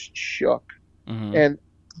stadium just shook. Mm-hmm. And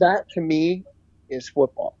that to me is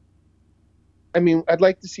football. I mean, I'd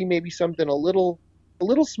like to see maybe something a little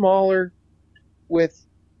smaller with,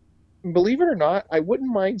 believe it or not, I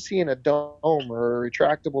wouldn't mind seeing a dome or a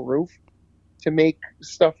retractable roof to make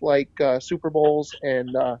stuff like Super Bowls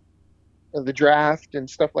and the draft and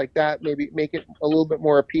stuff like that, maybe make it a little bit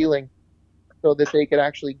more appealing so that they could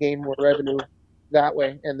actually gain more revenue that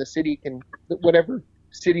way. And the city can, whatever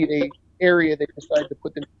area they decide to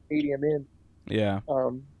put the stadium in. Yeah.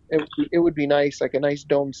 It would be nice, like a nice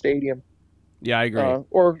dome stadium. Yeah, I agree.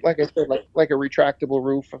 Or like I said, like a retractable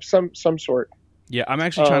roof of some sort. Yeah, I'm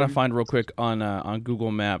actually trying to find real quick on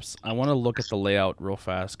Google Maps. I want to look at the layout real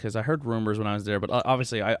fast because I heard rumors when I was there, but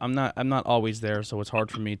obviously I'm not always there, so it's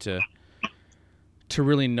hard for me to to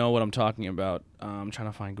really know what I'm talking about. I'm trying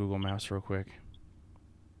to find Google Maps real quick.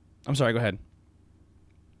 I'm sorry. Go ahead.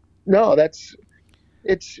 No,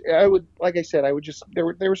 I would, like I said, I would just, there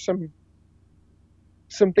were some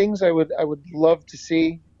things I would love to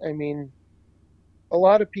see. I mean, a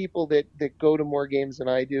lot of people that go to more games than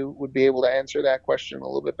I do would be able to answer that question a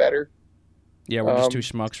little bit better. Yeah, we're just two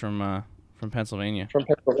schmucks from Pennsylvania. From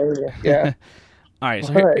Pennsylvania, yeah. All right,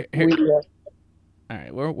 so All right, all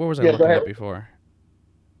right. Where was I yeah, looking go ahead. at before?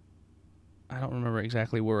 I don't remember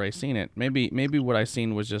exactly where I seen it. Maybe what I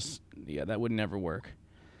seen was just that would never work.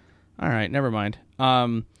 All right, never mind.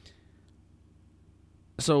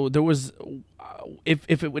 So there was,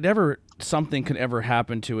 if it would ever something could ever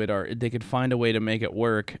happen to it, or they could find a way to make it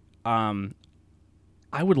work.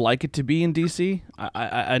 I would like it to be in DC.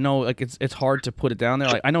 I know like it's hard to put it down there.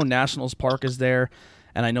 Like I know Nationals Park is there,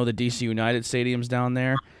 and I know the DC United Stadium's down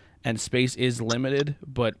there, and space is limited.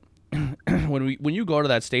 But when you go to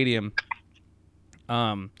that stadium,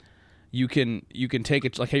 you can take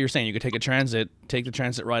it like how you're saying. You could take the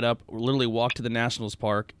transit right up, literally walk to the Nationals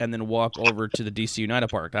Park, and then walk over to the DC United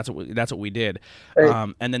Park. That's what we did.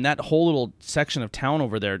 Right. And then that whole little section of town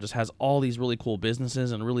over there just has all these really cool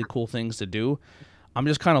businesses and really cool things to do. I'm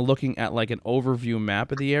just kind of looking at like an overview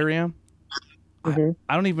map of the area. Mm-hmm.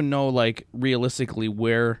 I don't even know like realistically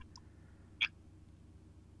where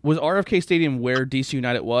was RFK Stadium where DC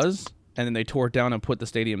United was, and then they tore it down and put the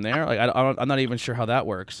stadium there. Like I'm not even sure how that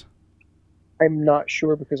works. I'm not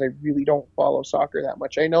sure because I really don't follow soccer that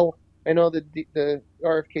much. I know that the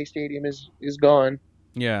RFK Stadium is gone.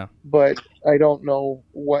 Yeah. But I don't know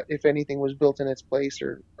what, if anything, was built in its place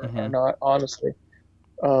or not. Honestly.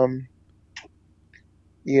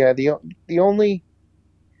 Yeah, the only,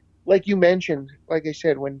 like you mentioned, like I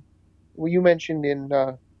said, when you mentioned in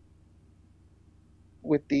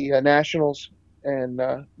with the Nationals and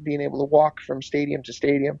being able to walk from stadium to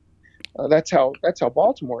stadium, that's how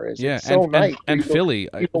Baltimore is. Yeah, it's so nice. And Philly.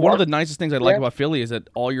 One of the nicest things I like about Philly is that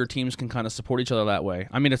all your teams can kind of support each other that way.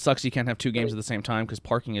 I mean, it sucks you can't have two games at the same time because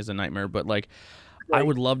parking is a nightmare, but like. Right. I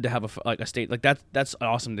would love to have a state like that. That's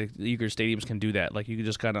awesome that your stadiums can do that. Like you could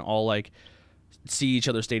just kind of all like see each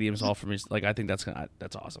other's stadiums all from like I think that's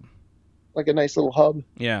awesome. Like a nice little hub.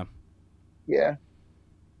 Yeah. Yeah.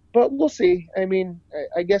 But we'll see. I mean,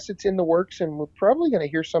 I guess it's in the works, and we're probably going to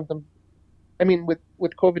hear something. I mean, with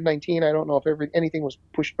COVID-19, I don't know if anything was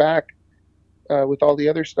pushed back with all the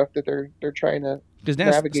other stuff that they're trying to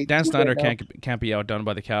navigate. Dan Snyder can't be outdone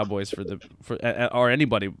by the Cowboys or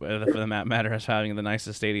anybody for the matter as having the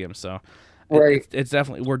nicest stadium. So right. It's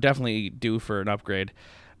definitely we're definitely due for an upgrade.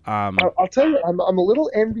 I'll tell you, I'm a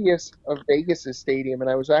little envious of Vegas's stadium, and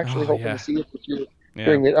I was actually hoping to see it this year.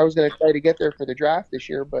 Yeah. I was going to try to get there for the draft this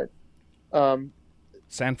year, but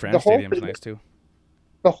San Fran Stadium's nice too.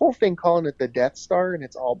 The whole thing, calling it the Death Star and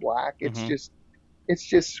it's all black, it's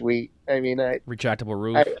just sweet. I mean, retractable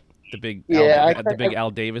roof, the big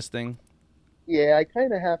Al Davis thing. Yeah, I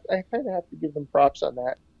kind of have to give them props on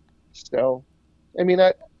that. So, I mean,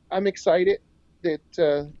 I'm excited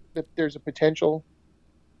that there's a potential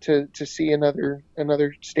to see another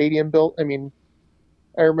stadium built. I mean,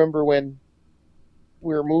 I remember when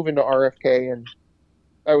we were moving to RFK, and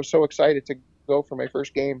I was so excited to go for my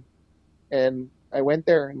first game, and I went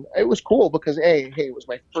there, and it was cool because hey, it was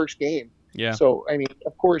my first game. Yeah. So I mean,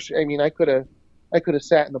 of course, I mean, I could have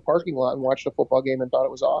sat in the parking lot and watched a football game and thought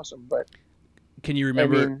it was awesome. But can you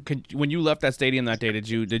remember when you left that stadium that day? Did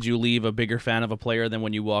you leave a bigger fan of a player than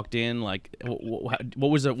when you walked in? Like, what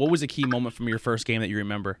was a key moment from your first game that you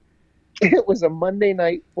remember? It was a Monday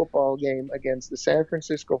night football game against the San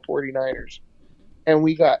Francisco 49ers, and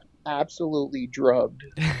we got absolutely drubbed.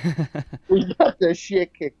 We got the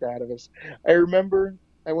shit kicked out of us. I remember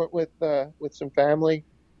I went with some family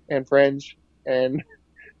and friends, and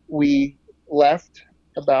we left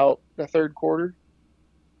about the third quarter,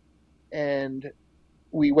 and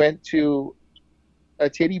we went to a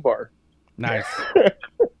titty bar. Nice.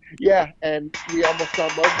 Yeah, and we almost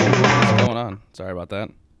got mugged. What's going on? Sorry about that.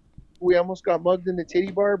 We almost got mugged in the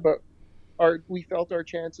titty bar, but we felt our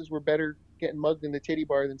chances were better getting mugged in the titty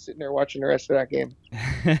bar than sitting there watching the rest of that game.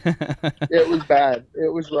 It was bad.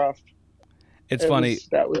 It was rough. It's funny.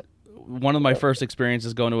 One of my first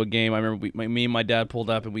experiences going to a game, I remember me and my dad pulled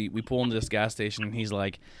up, and we pull into this gas station, and he's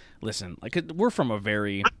like, listen, like we're from a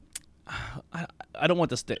very... I don't want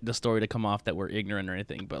the story to come off that we're ignorant or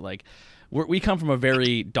anything, but like we come from a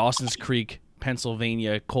very Dawson's Creek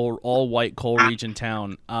Pennsylvania, all white coal region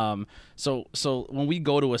town. So when we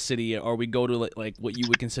go to a city or we go to like what you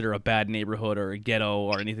would consider a bad neighborhood or a ghetto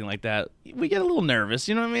or anything like that, we get a little nervous.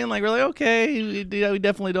 You know what I mean? Like we're like, okay, we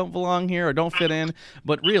definitely don't belong here or don't fit in.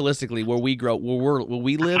 But realistically, where we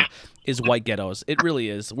we live is white ghettos. It really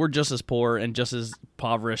is. We're just as poor and just as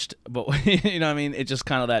impoverished, but you know what I mean? It's just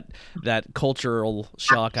kind of that cultural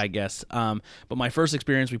shock, I guess. But my first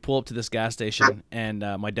experience, we pull up to this gas station, and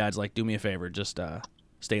my dad's like, do me a favor, just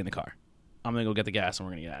stay in the car. I'm gonna go get the gas and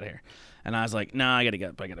we're gonna get out of here. And I was like, nah, I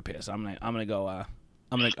gotta piss. I'm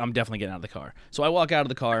definitely getting out of the car. So I walk out of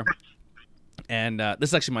the car, and this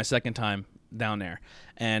is actually my second time down there,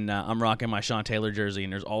 and I'm rocking my Sean Taylor jersey,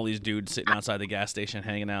 and there's all these dudes sitting outside the gas station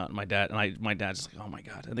hanging out, and my dad's just like, oh my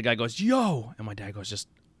god, and the guy goes, yo, and my dad goes,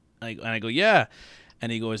 and I go, yeah,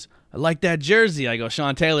 and he goes, I like that jersey. I go,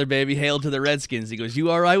 Sean Taylor, baby, hail to the Redskins. He goes, you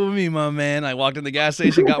all right with me, my man? I walked in the gas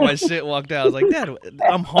station, got my shit, walked out. I was like, Dad,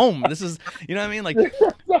 I'm home. This is, you know what I mean? Like,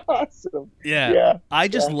 that's awesome. Yeah. I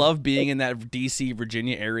just love being in that DC,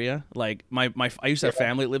 Virginia area. Like I used to have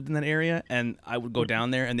family that lived in that area, and I would go down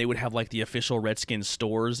there, and they would have like the official Redskins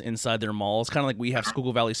stores inside their malls, kind of like we have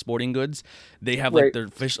Schuylkill Valley Sporting Goods. They have like their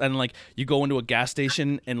fish, and like you go into a gas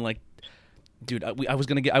station and like, dude,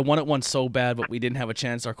 I wanted one so bad, but we didn't have a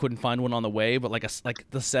chance or couldn't find one on the way. But like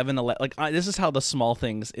the 7-Eleven, this is how the small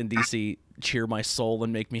things in DC cheer my soul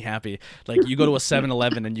and make me happy. Like you go to a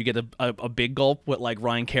 7-Eleven and you get a big gulp with like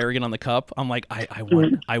Ryan Kerrigan on the cup. I'm like, I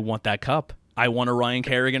want that cup. I want a Ryan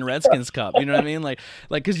Kerrigan Redskins cup. You know what I mean? Like,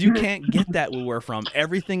 because you can't get that where we're from.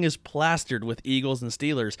 Everything is plastered with Eagles and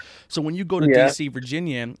Steelers. So when you go to DC,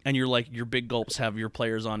 Virginia, and you're like, your big gulps have your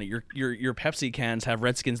players on it, your Pepsi cans have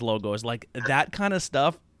Redskins logos, like that kind of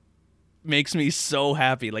stuff makes me so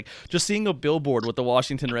happy. Like just seeing a billboard with the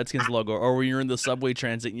Washington Redskins logo, or when you're in the subway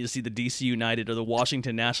transit and you see the DC United or the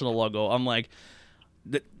Washington National logo, I'm like,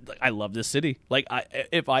 I love this city. Like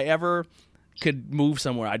if I ever could move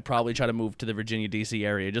somewhere, I'd probably try to move to the Virginia DC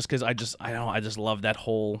area, just because I just love that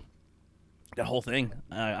whole thing.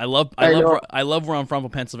 I love where I'm from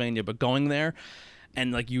Pennsylvania, but going there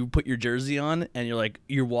and like you put your jersey on and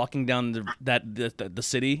you're walking down the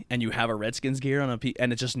city and you have a Redskins gear on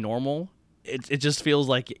and it's just normal. It just feels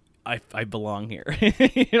like I belong here.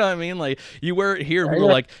 You know what I mean? Like you wear it here and people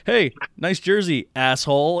are like, hey, nice jersey,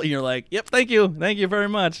 asshole. And you're like, yep, thank you very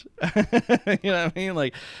much. You know what I mean?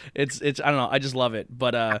 Like it's I don't know, I just love it.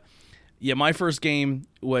 But yeah, my first game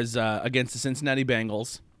was against the Cincinnati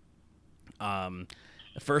Bengals. The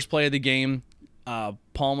first play of the game,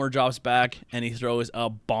 Palmer drops back and he throws a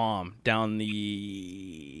bomb down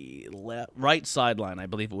the right sideline, I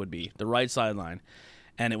believe it would be the right sideline,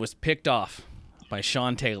 and it was picked off by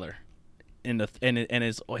Sean Taylor in the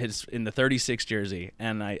 36 jersey.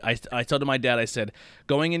 And I told my dad, I said,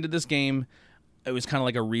 going into this game, it was kind of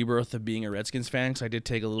like a rebirth of being a Redskins fan, because I did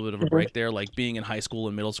take a little bit of a break there. Like being in high school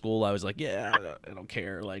and middle school, I was like, yeah, I don't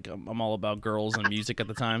care. Like I'm all about girls and music at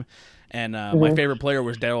the time. And my favorite player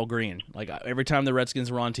was Darryl Green. Like every time the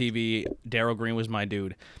Redskins were on TV, Darryl Green was my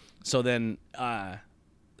dude. So then, and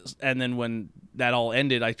then when that all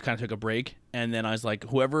ended, I kind of took a break. And then I was like, I'm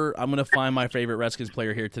going to find my favorite Redskins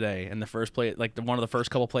player here today. And the first play, like one of the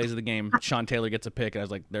first couple plays of the game, Sean Taylor gets a pick. And I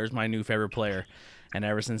was like, there's my new favorite player. And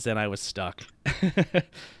ever since then, I was stuck.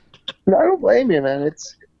 No, I don't blame you, man.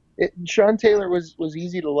 Sean Taylor was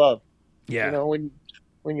easy to love. Yeah. You know,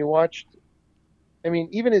 when you watched, I mean,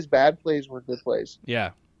 even his bad plays were good plays. Yeah.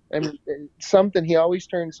 I mean, he always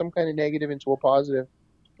turned some kind of negative into a positive.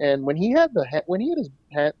 And when he had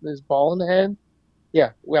his ball in the hand,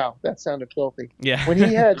 yeah, wow, that sounded filthy. Yeah. When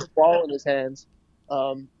he had the ball in his hands,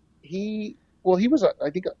 he was I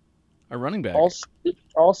think a running back,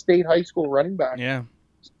 all state high school running back. Yeah.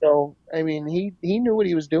 So I mean, he knew what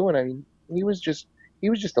he was doing. I mean, he was just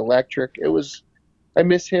electric. I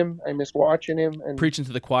miss him. I miss watching him. And preaching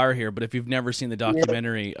to the choir here, but if you've never seen the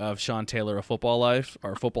documentary of Sean Taylor, A Football Life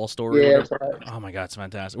or Football Story, oh my God, it's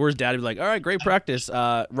fantastic. Where's Daddy be like, all right, great practice.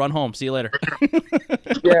 Run home. See you later.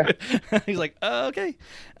 Yeah. He's like, okay.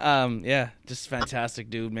 Yeah, just fantastic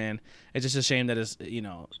dude, man. It's just a shame that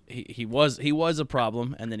he was a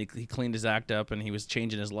problem, and then he cleaned his act up and he was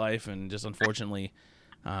changing his life, and just unfortunately,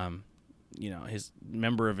 his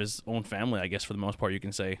member of his own family, I guess for the most part you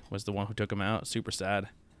can say, was the one who took him out. Super sad.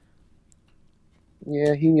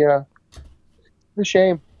 Yeah, it's a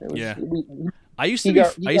shame. I used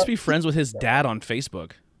to be friends with his dad on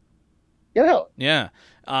Facebook. Yeah. Yeah.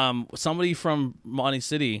 Somebody from Monty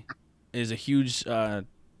City is a huge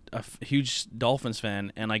Dolphins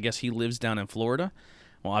fan, and I guess he lives down in Florida.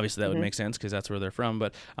 Well, obviously that would make sense because that's where they're from.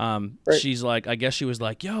 But she's like, I guess she was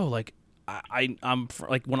like, yo, like,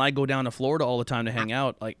 like when I go down to Florida all the time to hang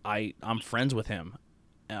out, like I'm friends with him.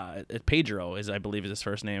 Pedro I believe is his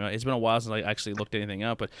first name. It's been a while since I actually looked anything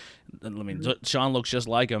up, but I mean, Sean looks just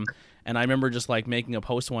like him. And I remember just like making a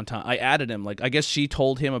post one time. I added him. Like I guess she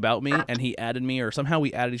told him about me, and he added me, or somehow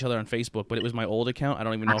we added each other on Facebook. But it was my old account. I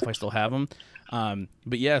don't even know if I still have him.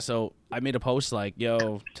 But yeah, so I made a post like,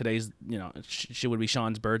 "Yo, today's she would be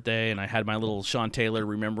Sean's birthday," and I had my little Sean Taylor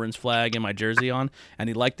remembrance flag in my jersey on, and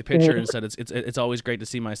he liked the picture and said, "It's always great to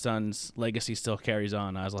see my son's legacy still carries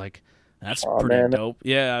on." I was like, "That's pretty dope."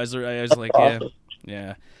 Yeah, I was like, awesome.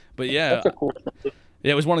 yeah, but yeah. That's a cool.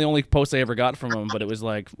 Yeah, it was one of the only posts I ever got from him, but it was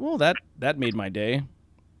like, well, that made my day.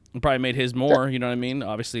 It probably made his more, you know what I mean?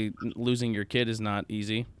 Obviously, losing your kid is not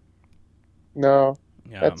easy. No,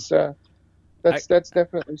 Yeah. that's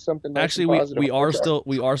definitely something. Nice actually, we are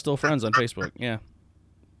still friends on Facebook. Yeah.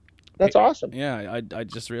 That's awesome. Yeah, I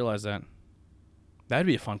just realized that. That'd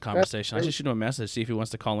be a fun conversation. I should shoot him a message, see if he wants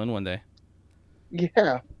to call in one day.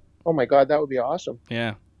 Yeah. Oh my God, that would be awesome.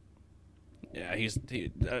 Yeah. Yeah, he's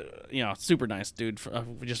super nice dude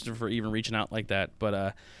just for even reaching out like that.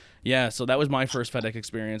 But yeah, so that was my first FedEx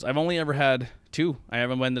experience. I've only ever had two. I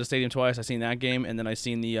haven't went to the stadium twice. I seen that game, and then I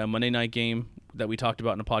seen the Monday night game that we talked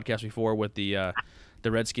about in the podcast before with the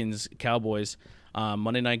Redskins Cowboys.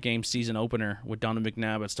 Monday night game season opener with Donovan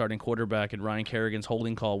McNabb at starting quarterback, and Ryan Kerrigan's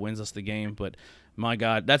holding call wins us the game. But my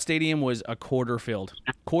God, that stadium was a quarter filled,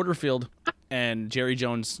 and Jerry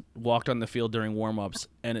Jones walked on the field during warm-ups,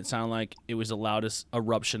 and it sounded like it was the loudest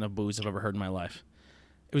eruption of boos I've ever heard in my life.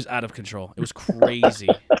 It was out of control. It was crazy,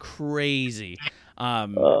 crazy. There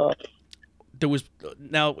was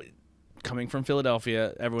now coming from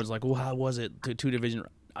Philadelphia, everyone's like, "Well, how was it?" Two division.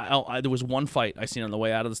 There was one fight I seen on the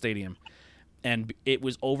way out of the stadium. And it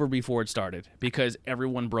was over before it started because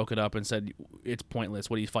everyone broke it up and said, it's pointless.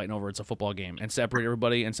 What are you fighting over? It's a football game. And separated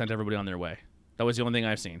everybody and sent everybody on their way. That was the only thing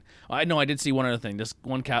I've seen. I know I did see one other thing. This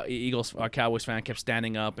one Cowboys fan kept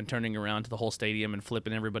standing up and turning around to the whole stadium and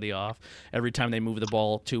flipping everybody off every time they moved the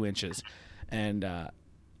ball 2 inches. And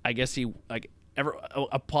I guess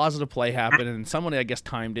a positive play happened, and someone, I guess,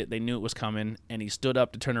 timed it. They knew it was coming, and he stood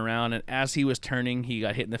up to turn around, and as he was turning, he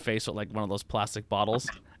got hit in the face with like one of those plastic bottles,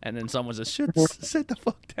 and then someone says, sit the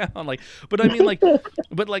fuck down. But I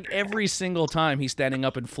mean, every single time he's standing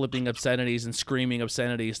up and flipping obscenities and screaming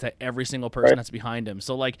obscenities to every single person that's behind him.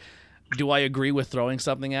 So, do I agree with throwing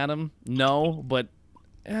something at him? No, but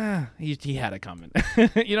he had it coming.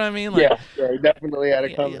 You know what I mean? Yeah, he definitely had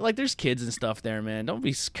it coming. There's kids and stuff there, man. Don't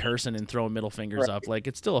be cursing and throwing middle fingers up.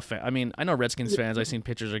 It's still I mean, I know Redskins fans. I've seen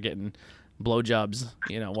pictures are getting blowjobs,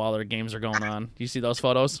 while their games are going on. Do you see those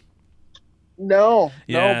photos? No,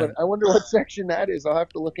 but I wonder what section that is. I'll have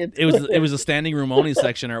to look into it. It was a standing room only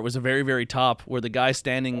section, or it was a very, very top where the guy's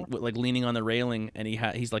standing leaning on the railing, and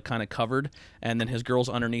he's kind of covered, and then his girl's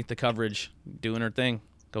underneath the coverage doing her thing.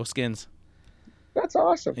 Go Skins. That's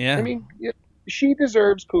awesome. Yeah. I mean, she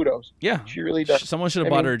deserves kudos. Yeah. She really does. Someone should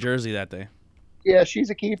have bought her a jersey that day. Yeah, she's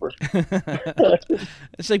a keeper.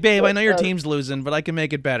 It's like, babe, I know your team's losing, but I can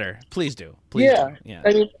make it better. Please do. Please do. Yeah.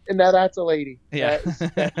 I mean, and that's a lady. Yeah. That's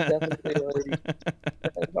definitely a lady.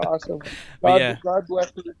 That's awesome.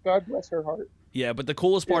 God bless her heart. Yeah, but the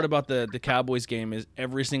coolest part about the Cowboys game is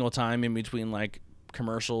every single time in between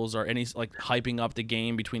commercials or any hyping up the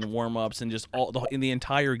game between warm-ups and just in the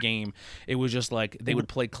entire game, it was just they would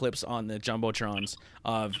play clips on the jumbotrons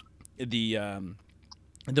of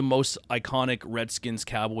the most iconic Redskins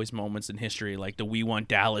Cowboys moments in history, like the "We Want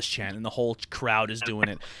Dallas" chant, and the whole crowd is doing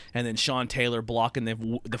it, and then Sean Taylor blocking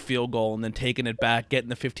the field goal and then taking it back, getting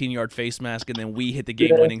the 15-yard face mask, and then we hit the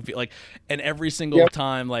game-winning and every single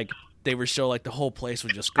time they would show the whole place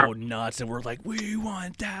would just go nuts, and we're like, "We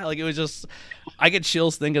want that!" It was just, I get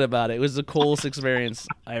chills thinking about it. It was the coolest experience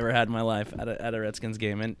I ever had in my life at a Redskins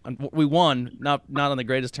game, and we won, not on the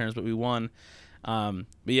greatest terms, but we won. But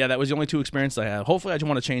yeah, that was the only two experiences I had. Hopefully, I just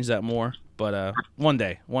want to change that more. But one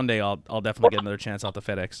day, I'll definitely get another chance out the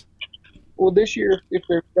FedEx. Well, this year, if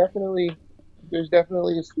there's definitely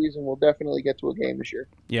a season, we'll definitely get to a game this year.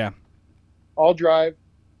 Yeah, I'll drive.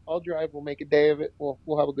 We'll make a day of it.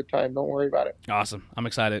 We'll have a good time. Don't worry about it. Awesome. I'm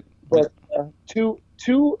excited. But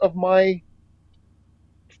two of my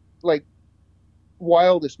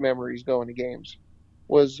wildest memories going to games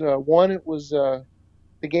was one. It was the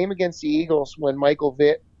game against the Eagles when Michael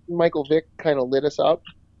Vick kind of lit us up,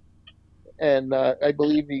 and I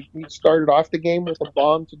believe he started off the game with a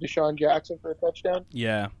bomb to Deshaun Jackson for a touchdown.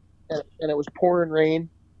 Yeah, and it was pouring rain,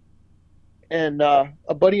 and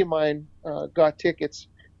a buddy of mine got tickets.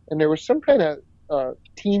 And there was some kind of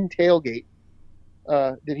team tailgate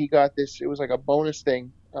that he got this. It was like a bonus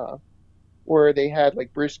thing where they had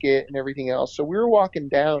like brisket and everything else. So we were walking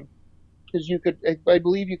down because I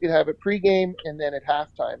believe you could have it pregame and then at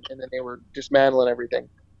halftime, and then they were dismantling everything.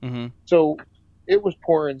 Mm-hmm. So it was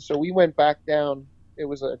pouring. So we went back down. It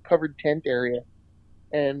was a covered tent area,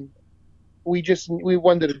 and we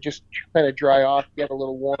wanted to just kind of dry off, get a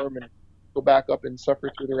little warm, and go back up and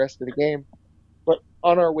suffer through the rest of the game. But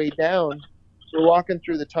on our way down, we're walking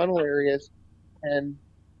through the tunnel areas, and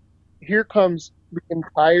here comes the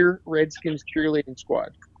entire Redskins cheerleading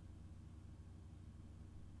squad.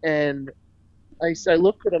 And I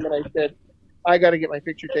looked at him and I said, I got to get my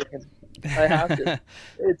picture taken. I have to.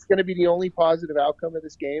 It's going to be the only positive outcome of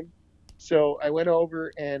this game. So I went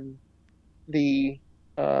over, and the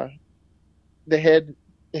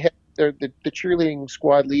cheerleading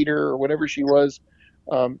squad leader or whatever she was,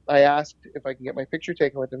 I asked if I could get my picture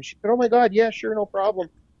taken with them. She said, "Oh my God, yeah, sure, no problem."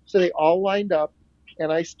 So they all lined up,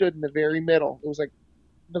 and I stood in the very middle. It was like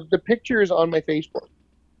the picture is on my Facebook.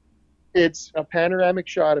 It's a panoramic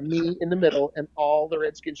shot of me in the middle and all the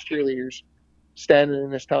Redskins cheerleaders standing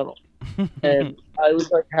in this tunnel. And I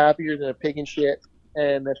was like happier than a pig in shit.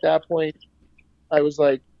 And at that point, I was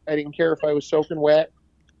like, I didn't care if I was soaking wet.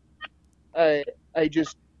 It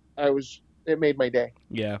made my day.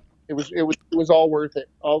 Yeah. It was all worth it.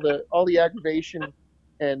 All the aggravation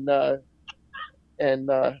and the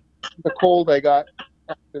cold I got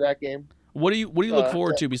after that game. What do you look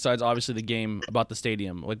forward to besides obviously the game, about the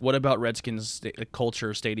stadium? Like, what about Redskins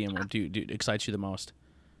culture, stadium, do excites you the most?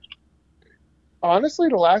 Honestly,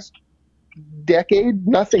 the last decade,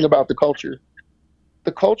 nothing about the culture.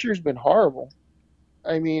 The culture's been horrible.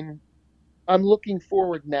 I mean, I'm looking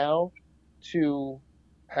forward now to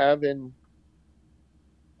having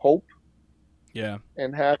hope. Yeah.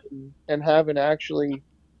 And having actually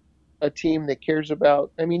a team that cares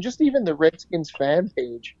about. I mean, just even the Redskins fan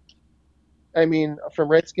page. I mean, from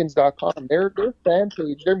Redskins.com, their fan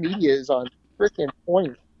page, their media is on freaking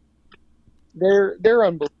point. They're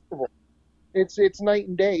unbelievable. It's night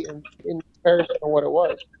and day in comparison to what it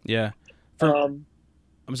was. Yeah. I'm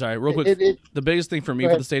sorry, real quick. The biggest thing for me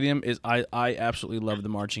for the stadium is I absolutely love the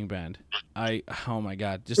marching band. Oh my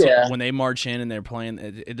God, just when they march in and they're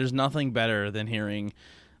playing, there's nothing better than hearing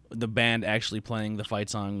the band actually playing the fight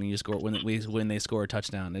song when you score when they score a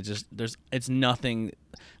touchdown. It's nothing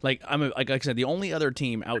like like I said, the only other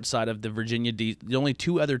team outside of the only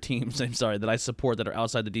two other teams I'm sorry that I support that are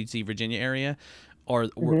outside the DC Virginia area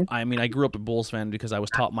I mean, I grew up a Bulls fan because I was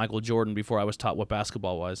taught Michael Jordan before I was taught what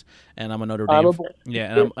basketball was, and I'm a Notre Dame.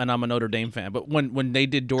 I'm a Notre Dame fan. But when they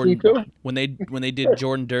did Jordan, when they did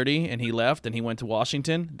Jordan dirty and he left and he went to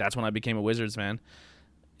Washington, that's when I became a Wizards fan.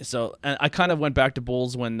 So, and I kind of went back to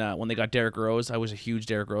Bulls when they got Derrick Rose. I was a huge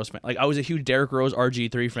Derrick Rose fan. Like, I was a huge Derrick Rose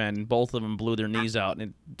RG3 fan, and both of them blew their knees out,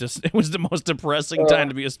 and it was the most depressing time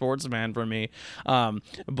to be a sports fan for me.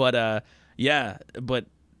 But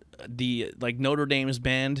the Notre Dame's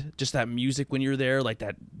band, just that music when you're there, like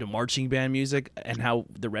the marching band music, and how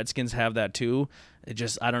the Redskins have that too. It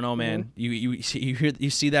just, I don't know, man. Mm-hmm. You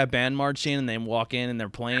see that band marching and they walk in and they're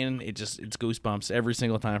playing. It's goosebumps every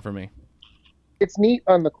single time for me. It's neat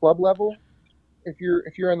on the club level. If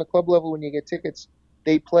you're on the club level when you get tickets,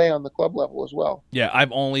 they play on the club level as well. Yeah,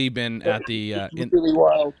 I've only been at the really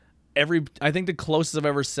wild. I think the closest I've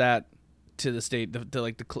ever sat to the state,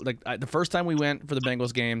 the first time we went for the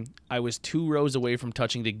Bengals game, I was 2 rows away from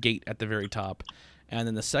touching the gate at the very top, and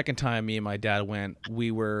then the second time me and my dad went, we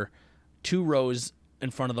were 2 rows in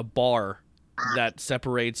front of the bar that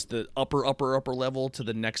separates the upper level to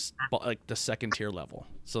the next, like the second tier level.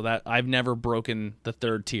 So that I've never broken the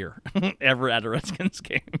third tier ever at a Redskins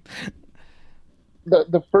game.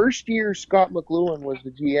 The first year Scott McLuhan was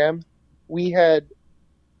the GM, we had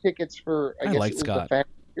tickets for I guess it was Scott.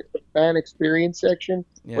 The fan experience section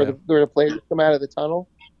where the players come out of the tunnel.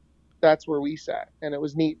 That's where we sat, and it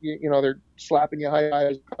was neat. You know, they're slapping you high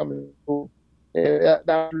fives coming. That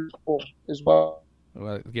was cool as well.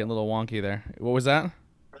 Getting a little wonky there. What was that?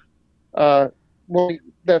 Well,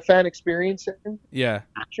 the fan experience section. Yeah.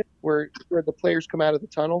 Where the players come out of the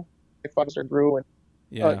tunnel, high fives are through, and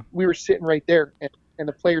we were sitting right there, and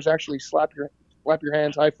the players actually slap your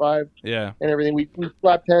hands, high five. Yeah. And everything. We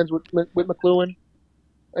slapped hands with McLuhan.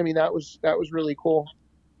 I mean, that was really cool.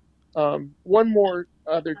 One more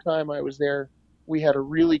other time I was there, we had a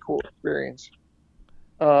really cool experience.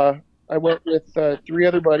 I went with 3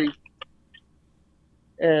 other buddies,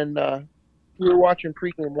 and we were watching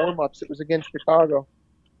pregame warm-ups. It was against Chicago,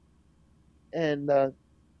 and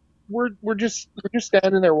we're just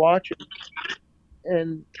standing there watching,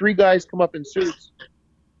 and 3 guys come up in suits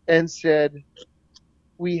and said,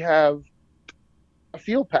 "We have a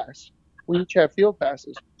field pass. We each have field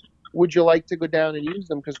passes." would you like to go down and use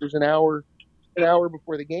them? Because there's an hour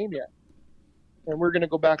before the game yet. And we're going to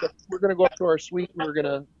go back up. We're going to go up to our suite and we're going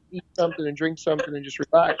to eat something and drink something and just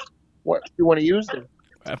relax. What do you want to use them?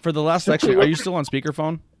 For the last section, are you still on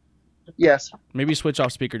speakerphone? Yes. Maybe switch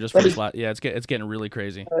off speaker just for this last. Yeah, it's getting really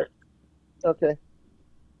crazy. All right. Okay.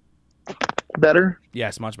 Better?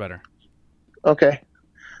 Yes, much better. Okay.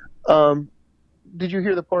 Did you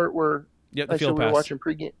hear the part where Yep, the I said field we were pass. watching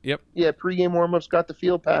pregame? Yep. Yeah, pregame warm-ups, got the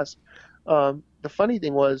field pass. The funny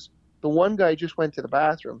thing was the one guy just went to the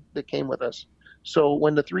bathroom that came with us. So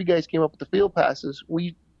when the three guys came up with the field passes,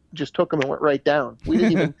 we just took them and went right down. We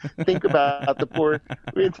didn't even think about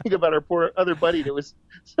we didn't think about our poor other buddy that was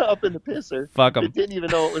up in the pisser. Fuck 'em. That didn't even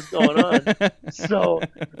know what was going on. So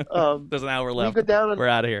there's an hour left. We go down We're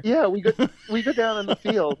out of here. Yeah, we go down on the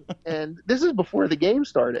field, and this is before the game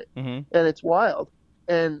started, Mm-hmm. and it's wild.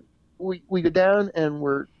 And we go down and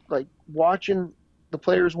we're like watching the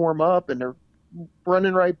players warm up, and they're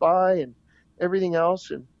running right by and everything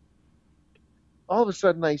else, and all of a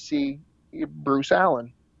sudden I see Bruce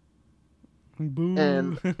Allen. Boo.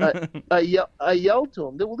 And I yelled to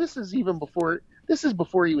him. Well, this is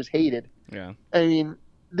before he was hated. Yeah. I mean,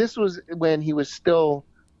 this was when he was still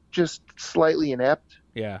just slightly inept.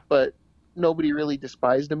 Yeah. But nobody really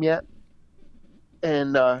despised him yet.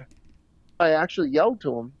 And I actually yelled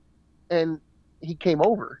to him, and he came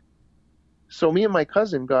over. So me and my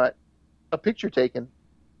cousin got a picture taken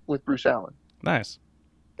with Bruce Allen. Nice.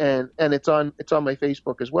 And it's on my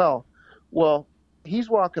Facebook as well. Well, he's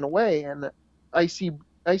walking away, and I see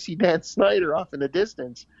Dan Snyder off in the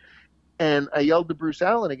distance, and I yelled to Bruce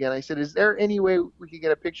Allen again. I said, "Is there any way we could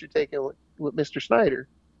get a picture taken with Mr. Snyder?"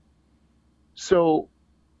 So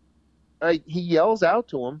he yells out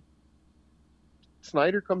to him.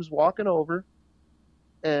 Snyder comes walking over,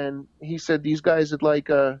 and he said, "These guys would like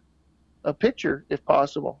a picture if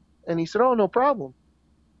possible." And he said, "Oh, no problem."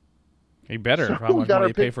 He better. So How much money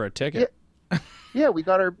you pay for a ticket? Yeah, we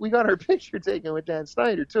got our picture taken with Dan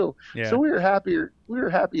Snyder too. Yeah. So we were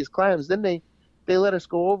happy as clams. Then they let us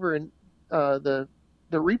go over in the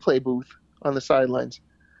replay booth on the sidelines.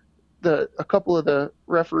 A couple of the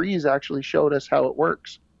referees actually showed us how it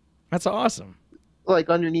works, That's awesome. like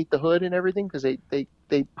underneath the hood and everything, because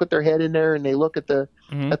they put their head in there and they look at the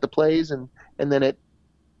plays, and then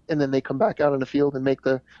they come back out on the field and make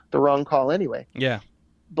the wrong call anyway. Yeah.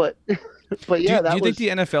 But yeah, do you think the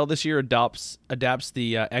NFL this year adapts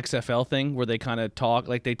the XFL thing, where they kind of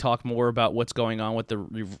talk more about what's going on with the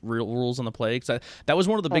real rules on the play? 'Cause that was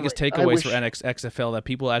one of the biggest takeaways for XFL that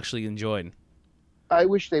people actually enjoyed. I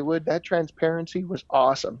wish they would. That transparency was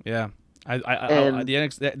awesome. Yeah, the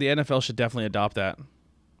NFL should definitely adopt that.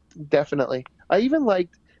 Definitely. I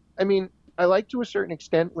liked to a certain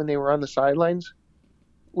extent when they were on the sidelines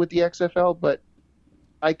with the XFL, but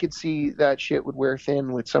I could see that shit would wear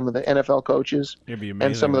thin with some of the NFL coaches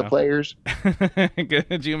and some of the players.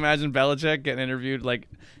 Could you imagine Belichick getting interviewed? Like,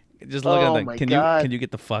 just looking at them, can you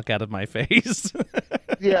get the fuck out of my face?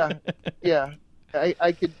 Yeah.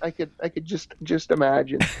 I could just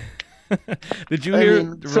imagine. Did you hear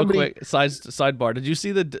real quick sidebar? Did you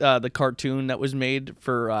see the cartoon that was made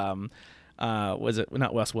for was it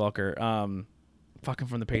not Wes Welker? Fucking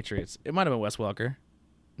from the Patriots. It might have been Wes Welker.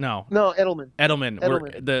 No,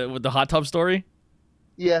 Edelman. With the hot tub story.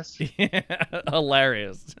 Yes. Yeah,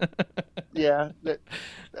 hilarious. Yeah,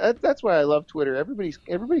 that's why I love Twitter. Everybody's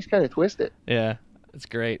kind of twisted. Yeah, it's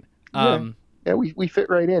great. Yeah, we fit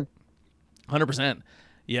right in. 100%.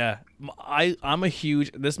 Yeah, I'm a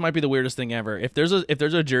huge. This might be the weirdest thing ever. If there's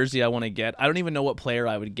a jersey I want to get, I don't even know what player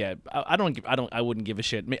I would get. I wouldn't give a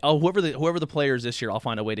shit. Whoever the player is this year, I'll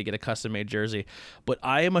find a way to get a custom made jersey. But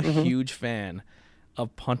I am a huge fan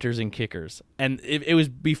of punters and kickers, and it was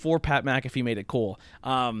before Pat McAfee made it cool.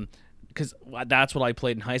 Because that's what I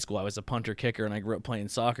played in high school. I was a punter kicker, and I grew up playing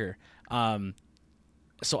soccer.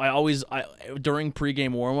 So during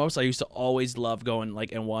pregame warmups, I used to always love going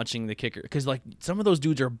and watching the kicker, because some of those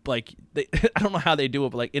dudes are I don't know how they do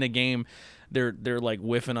it, but in a game, they're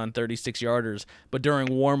whiffing on 36 yarders, but during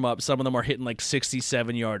warmup, some of them are hitting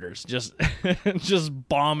 67 yarders, just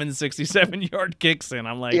bombing 67 yard kicks in.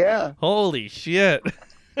 I'm like, yeah, holy shit!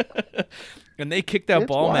 And they kick that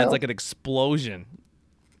ball, wild. man, it's like an explosion.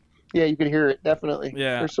 Yeah, you can hear it, definitely.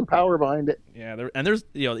 Yeah. There's some power behind it. Yeah, there's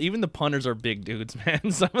even the punters are big dudes,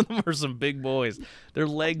 man. Some of them are some big boys. Their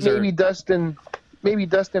legs maybe Dustin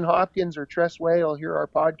Hopkins or Tress Way will hear our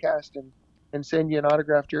podcast and send you an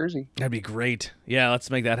autographed jersey. That'd be great. Yeah, let's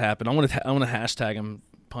make that happen. I'm gonna hashtag him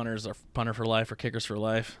punters or punter for life or kickers for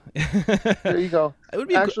life. There you go. It would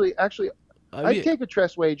be actually I'd take a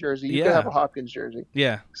Tressway jersey. You could have a Hopkins jersey.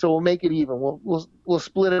 Yeah. So we'll make it even. We'll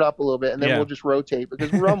split it up a little bit, and then we'll just rotate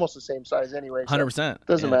because we're almost the same size anyway. 100%.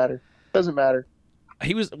 Doesn't matter. Doesn't matter.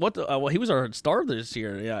 He was he was our star this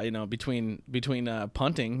year. Yeah, between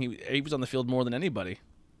punting, he was on the field more than anybody.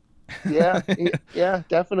 Yeah,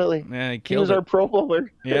 definitely. Yeah, he was our Pro Bowler.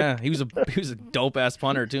 Yeah, he was a dope ass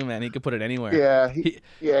punter too, man. He could put it anywhere.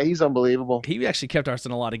 Yeah, he's unbelievable. He actually kept us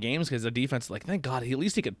in a lot of games because the defense, thank God, at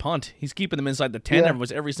least he could punt. He's keeping them inside the 10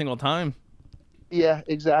 every single time. Yeah,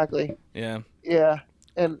 exactly. Yeah. Yeah,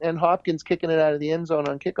 and Hopkins kicking it out of the end zone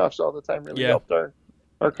on kickoffs all the time really helped our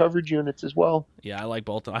coverage units as well. Yeah, I like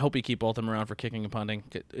both. I hope we keep both of them around for kicking and punting.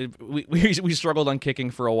 We struggled on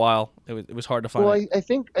kicking for a while. It was hard to find. Well, I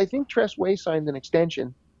think Tressway signed an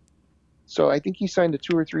extension, so I think he signed a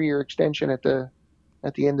 2 or 3 year extension at the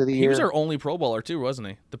end of the year. He was our only Pro Bowler too, wasn't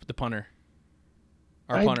he? The punter,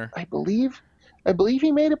 punter. I believe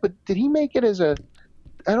he made it, but did he make it as a?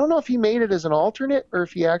 I don't know if he made it as an alternate or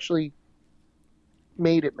if he actually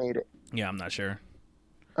made it. Yeah, I'm not sure.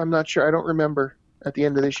 I don't remember. At the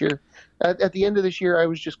end of this year, at the end of this year, I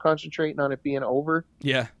was just concentrating on it being over.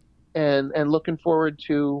 Yeah, and looking forward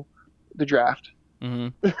to the draft.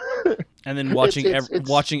 Mm-hmm. And then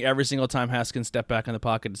watching every single time Haskins step back in the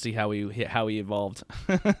pocket to see how he evolved.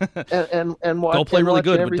 and go play really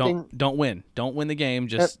good, but don't win. Don't win the game.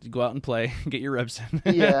 Just go out and play, get your reps in.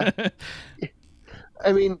 Yeah,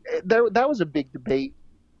 I mean that was a big debate.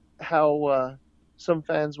 How some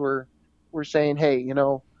fans were saying, hey,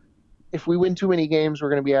 if we win too many games, we're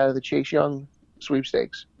going to be out of the Chase Young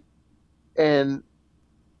sweepstakes. And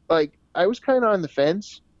I was kind of on the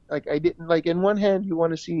fence. I didn't in one hand, you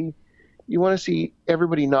want to see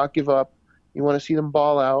everybody not give up. You want to see them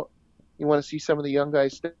ball out. You want to see some of the young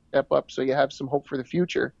guys step up so you have some hope for the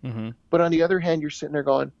future. Mm-hmm. But on the other hand, you're sitting there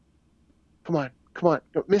going, come on,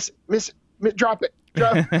 don't miss it, drop it.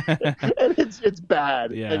 And it's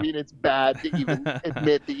bad. Yeah. I mean, it's bad to even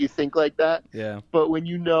admit that you think like that. Yeah. But when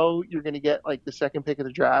you're going to get the second pick of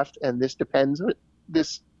the draft, and this depends,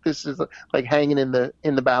 this is hanging in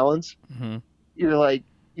the balance. Mm-hmm.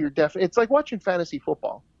 You're definitely. It's like watching fantasy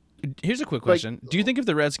football. Here's a quick question: do you think if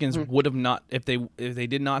the Redskins would have not, if they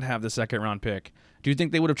did not have the second round pick, do you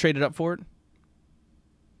think they would have traded up for it?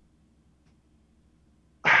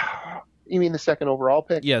 You mean the second overall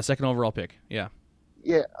pick? Yeah, the second overall pick. Yeah.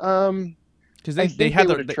 Yeah. Because they had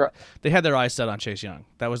their eyes set on Chase Young.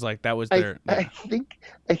 That was their. I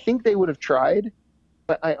think they would have tried,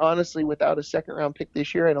 but I honestly, without a second round pick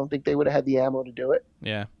this year, I don't think they would have had the ammo to do it.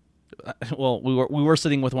 Yeah. Well, we were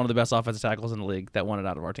sitting with one of the best offensive tackles in the league that wanted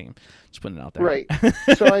out of our team. Just putting it out there. Right.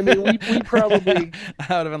 So I mean, we probably.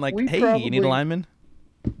 I would have been like, hey, you need a lineman?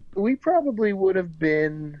 We probably would have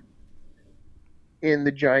been in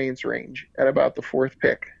the Giants range at about the 4th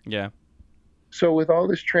pick. Yeah. So with all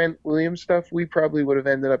this Trent Williams stuff, we probably would have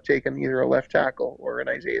ended up taking either a left tackle or an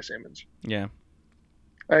Isaiah Simmons. Yeah.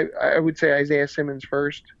 I would say Isaiah Simmons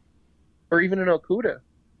first, or even an Okudah.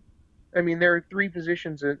 I mean, there are 3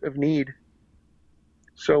 positions of need.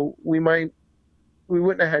 So we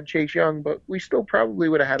wouldn't have had Chase Young, but we still probably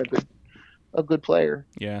would have had a good player.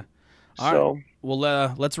 Yeah. All right.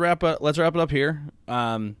 Well, let's wrap it up here.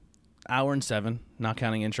 Hour and 7, not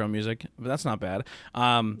counting intro music, but that's not bad.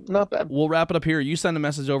 Not bad. We'll wrap it up here. You send a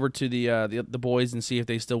message over to the boys and see if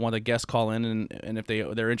they still want a guest call in, and if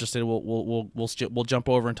they're interested, we'll jump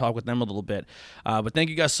over and talk with them a little bit. But thank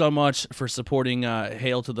you guys so much for supporting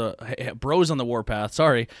Hail to the Bros on the Warpath.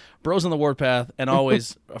 Sorry, Bros on the Warpath, and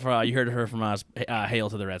always you heard her from us. Hail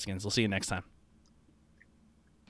to the Redskins. We'll see you next time.